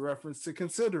future reference, to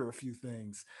consider a few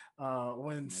things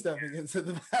when stepping into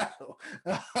the battle.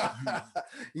 Okay.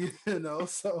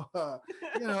 So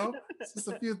it's just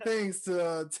a few things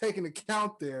to take into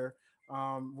account there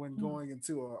when going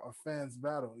into a fans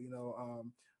battle.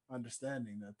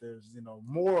 Understanding that there's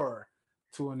more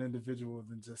to an individual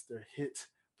than just their hit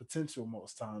potential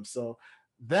most times. So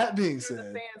that being What are the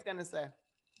said, fans gonna say?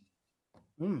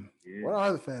 what Yeah.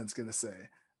 are the fans gonna say?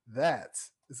 That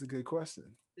is a good question.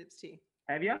 Sips tea.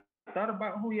 Have y'all thought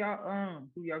about who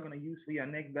y'all gonna use for your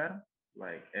next battle?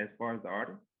 Like as far as the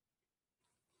artist?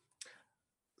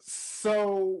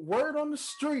 So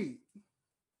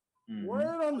Mm-hmm.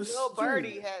 word on the Lil street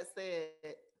Birdie has said,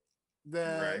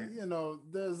 that Right.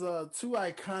 there's two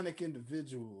iconic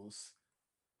individuals.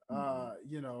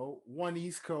 Mm-hmm. One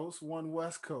East Coast, one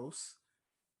West Coast.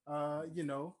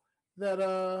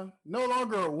 That no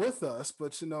longer are with us,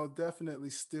 but definitely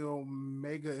still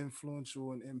mega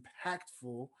influential and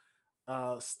impactful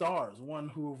stars. One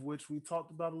who of which we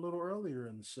talked about a little earlier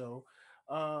in the show.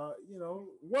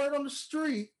 Word on the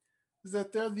street is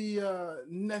that they're the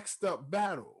next up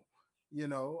battle.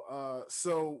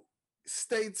 So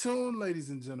stay tuned, ladies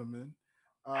and gentlemen,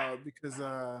 because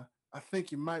I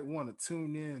think you might want to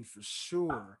tune in for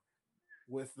sure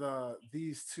with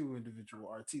these two individual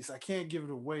artists. I can't give it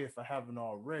away if I haven't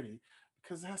already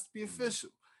because it has to be Mm-hmm. official.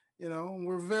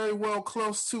 We're very well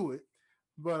close to it,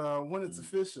 but when it's Mm-hmm.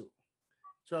 official,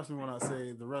 trust me when I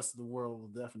say the rest of the world will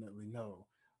definitely know.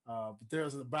 But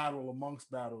there's a battle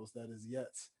amongst battles that is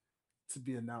yet to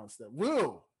be announced that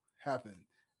will happen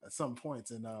at some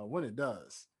point, and when it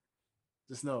does,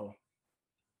 just know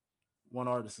one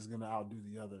artist is going to outdo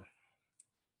the other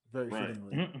very Right.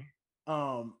 fittingly.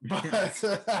 But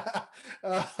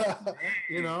uh,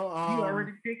 you Hey, know, you um,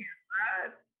 already picking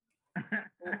sides.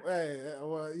 hey,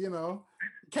 well, you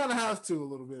kind of have to a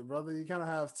little bit, brother. You kind of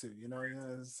have to,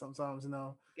 sometimes,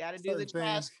 "Got to do the certain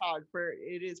trash things. talk for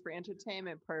it is for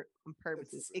entertainment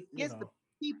purposes. It's, It gets the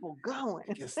people going.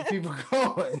 Gets the people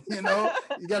going. You know,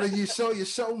 you got to show your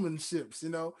showmanships.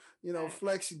 Right.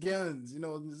 Flex your guns.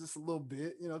 Just a little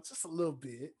bit. Just a little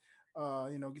bit. Get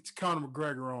your Conor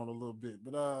McGregor on a little bit.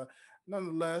 But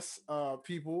nonetheless,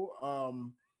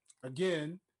 people.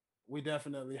 Again, we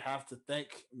definitely have to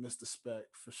thank Mr. Speck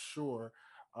for sure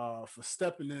for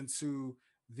stepping into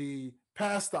the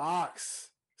pass the ox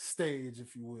stage,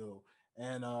 if you will,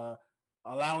 and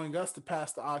allowing us to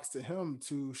pass the ox to him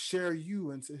to share you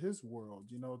into his world,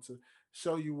 to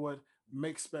show you what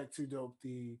makes Spec 2 Dope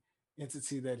the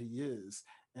entity that he is.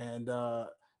 And by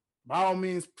all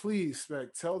means, please,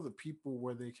 Spec, tell the people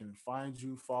where they can find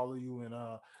you, follow you, and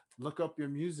look up your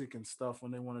music and stuff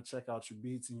when they want to check out your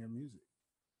beats and your music.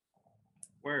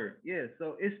 Word. Yeah.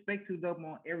 So it's Spec 2 Dope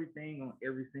on everything, on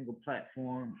every single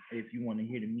platform. If you want to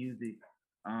hear the music,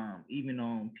 even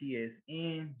on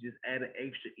PSN, just add an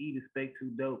extra E to Spec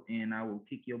 2 Dope, and I will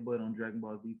kick your butt on Dragon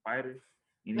Ball Z Fighters.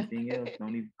 Anything else,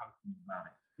 don't even talk to me about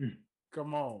it.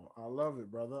 Come on. I love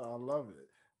it, brother. I love it.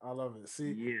 I love it.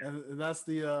 See, Yeah. and that's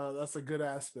a good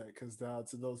aspect because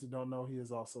to those who don't know, he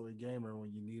is also a gamer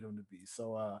when you need him to be.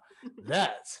 So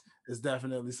that is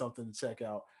definitely something to check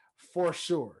out for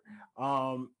sure.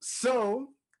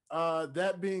 So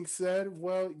that being said,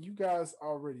 well, you guys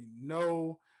already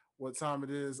know what time it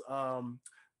is.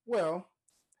 Well,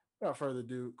 without further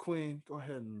ado, Queen, go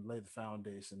ahead and lay the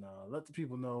foundation. Let the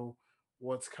people know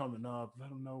what's coming up. Let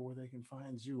them know where they can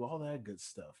find you. All that good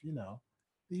stuff. The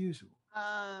usual.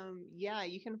 Yeah,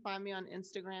 you can find me on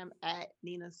Instagram at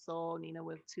Nina Soul, Nina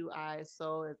with 2 I's,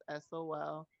 Soul is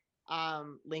SOL.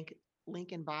 Link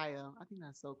in bio. I think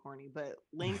that's so corny, but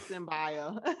links in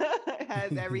bio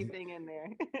has everything in there.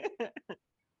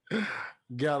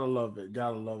 Gotta love it.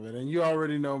 Gotta love it. And you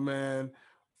already know, man.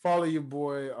 Follow your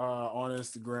boy on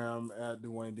Instagram at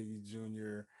Dwayne Diggy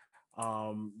Jr.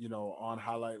 On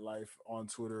Highlight Life on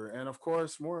Twitter, and of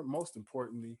course, most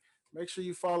importantly, make sure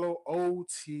you follow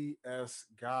OTS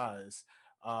Guys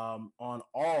on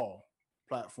all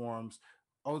platforms.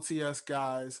 OTS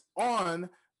Guys on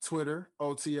Twitter,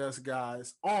 OTS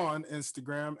Guys on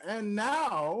Instagram, and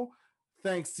now,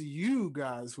 thanks to you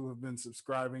guys who have been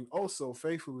subscribing so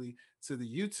faithfully to the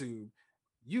YouTube,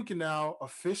 you can now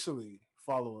officially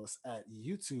follow us at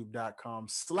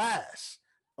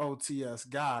youtube.com/OTS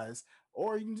Guys,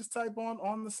 or you can just type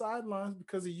on the sidelines.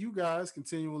 Because of you guys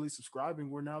continually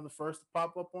subscribing, we're now the first to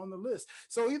pop up on the list.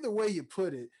 So either way you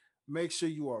put it, make sure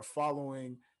you are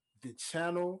following the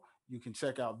channel. You can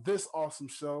check out this awesome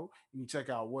show. You can check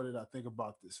out What Did I Think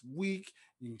About This Week.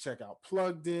 You can check out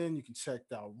Plugged In. You can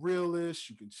check out Realish.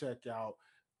 You can check out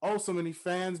so many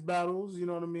fans battles. You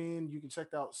know what I mean? You can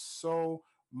check out so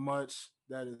much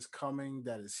that is coming,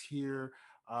 that is here.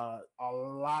 A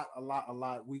lot.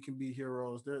 We Can Be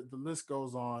Heroes. The list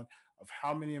goes on of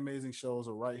how many amazing shows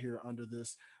are right here under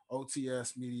this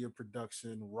OTS Media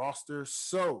Production roster.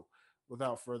 So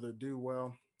without further ado,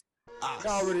 well,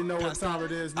 y'all already know what time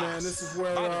it is, man. This is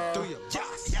where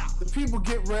the people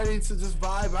get ready to just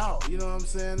vibe out. You know what I'm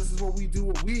saying? This is what we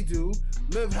do,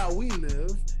 live how we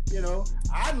live.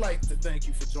 I'd like to thank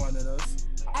you for joining us.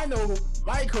 I know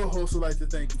my co-host would like to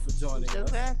thank you for joining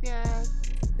us. Gracias.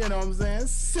 You know what I'm saying?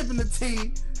 Sipping the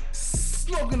tea,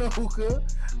 smoking a hookah,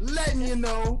 letting you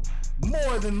know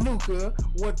more than Luca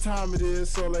what time it is.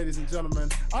 So, ladies and gentlemen,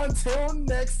 until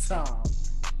next time,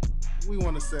 we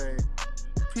want to say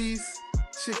peace,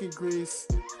 chicken grease,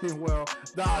 and well,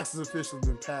 the ox has officially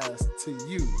been passed to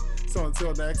you. So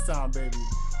until next time, baby,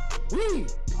 we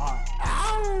are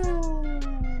out.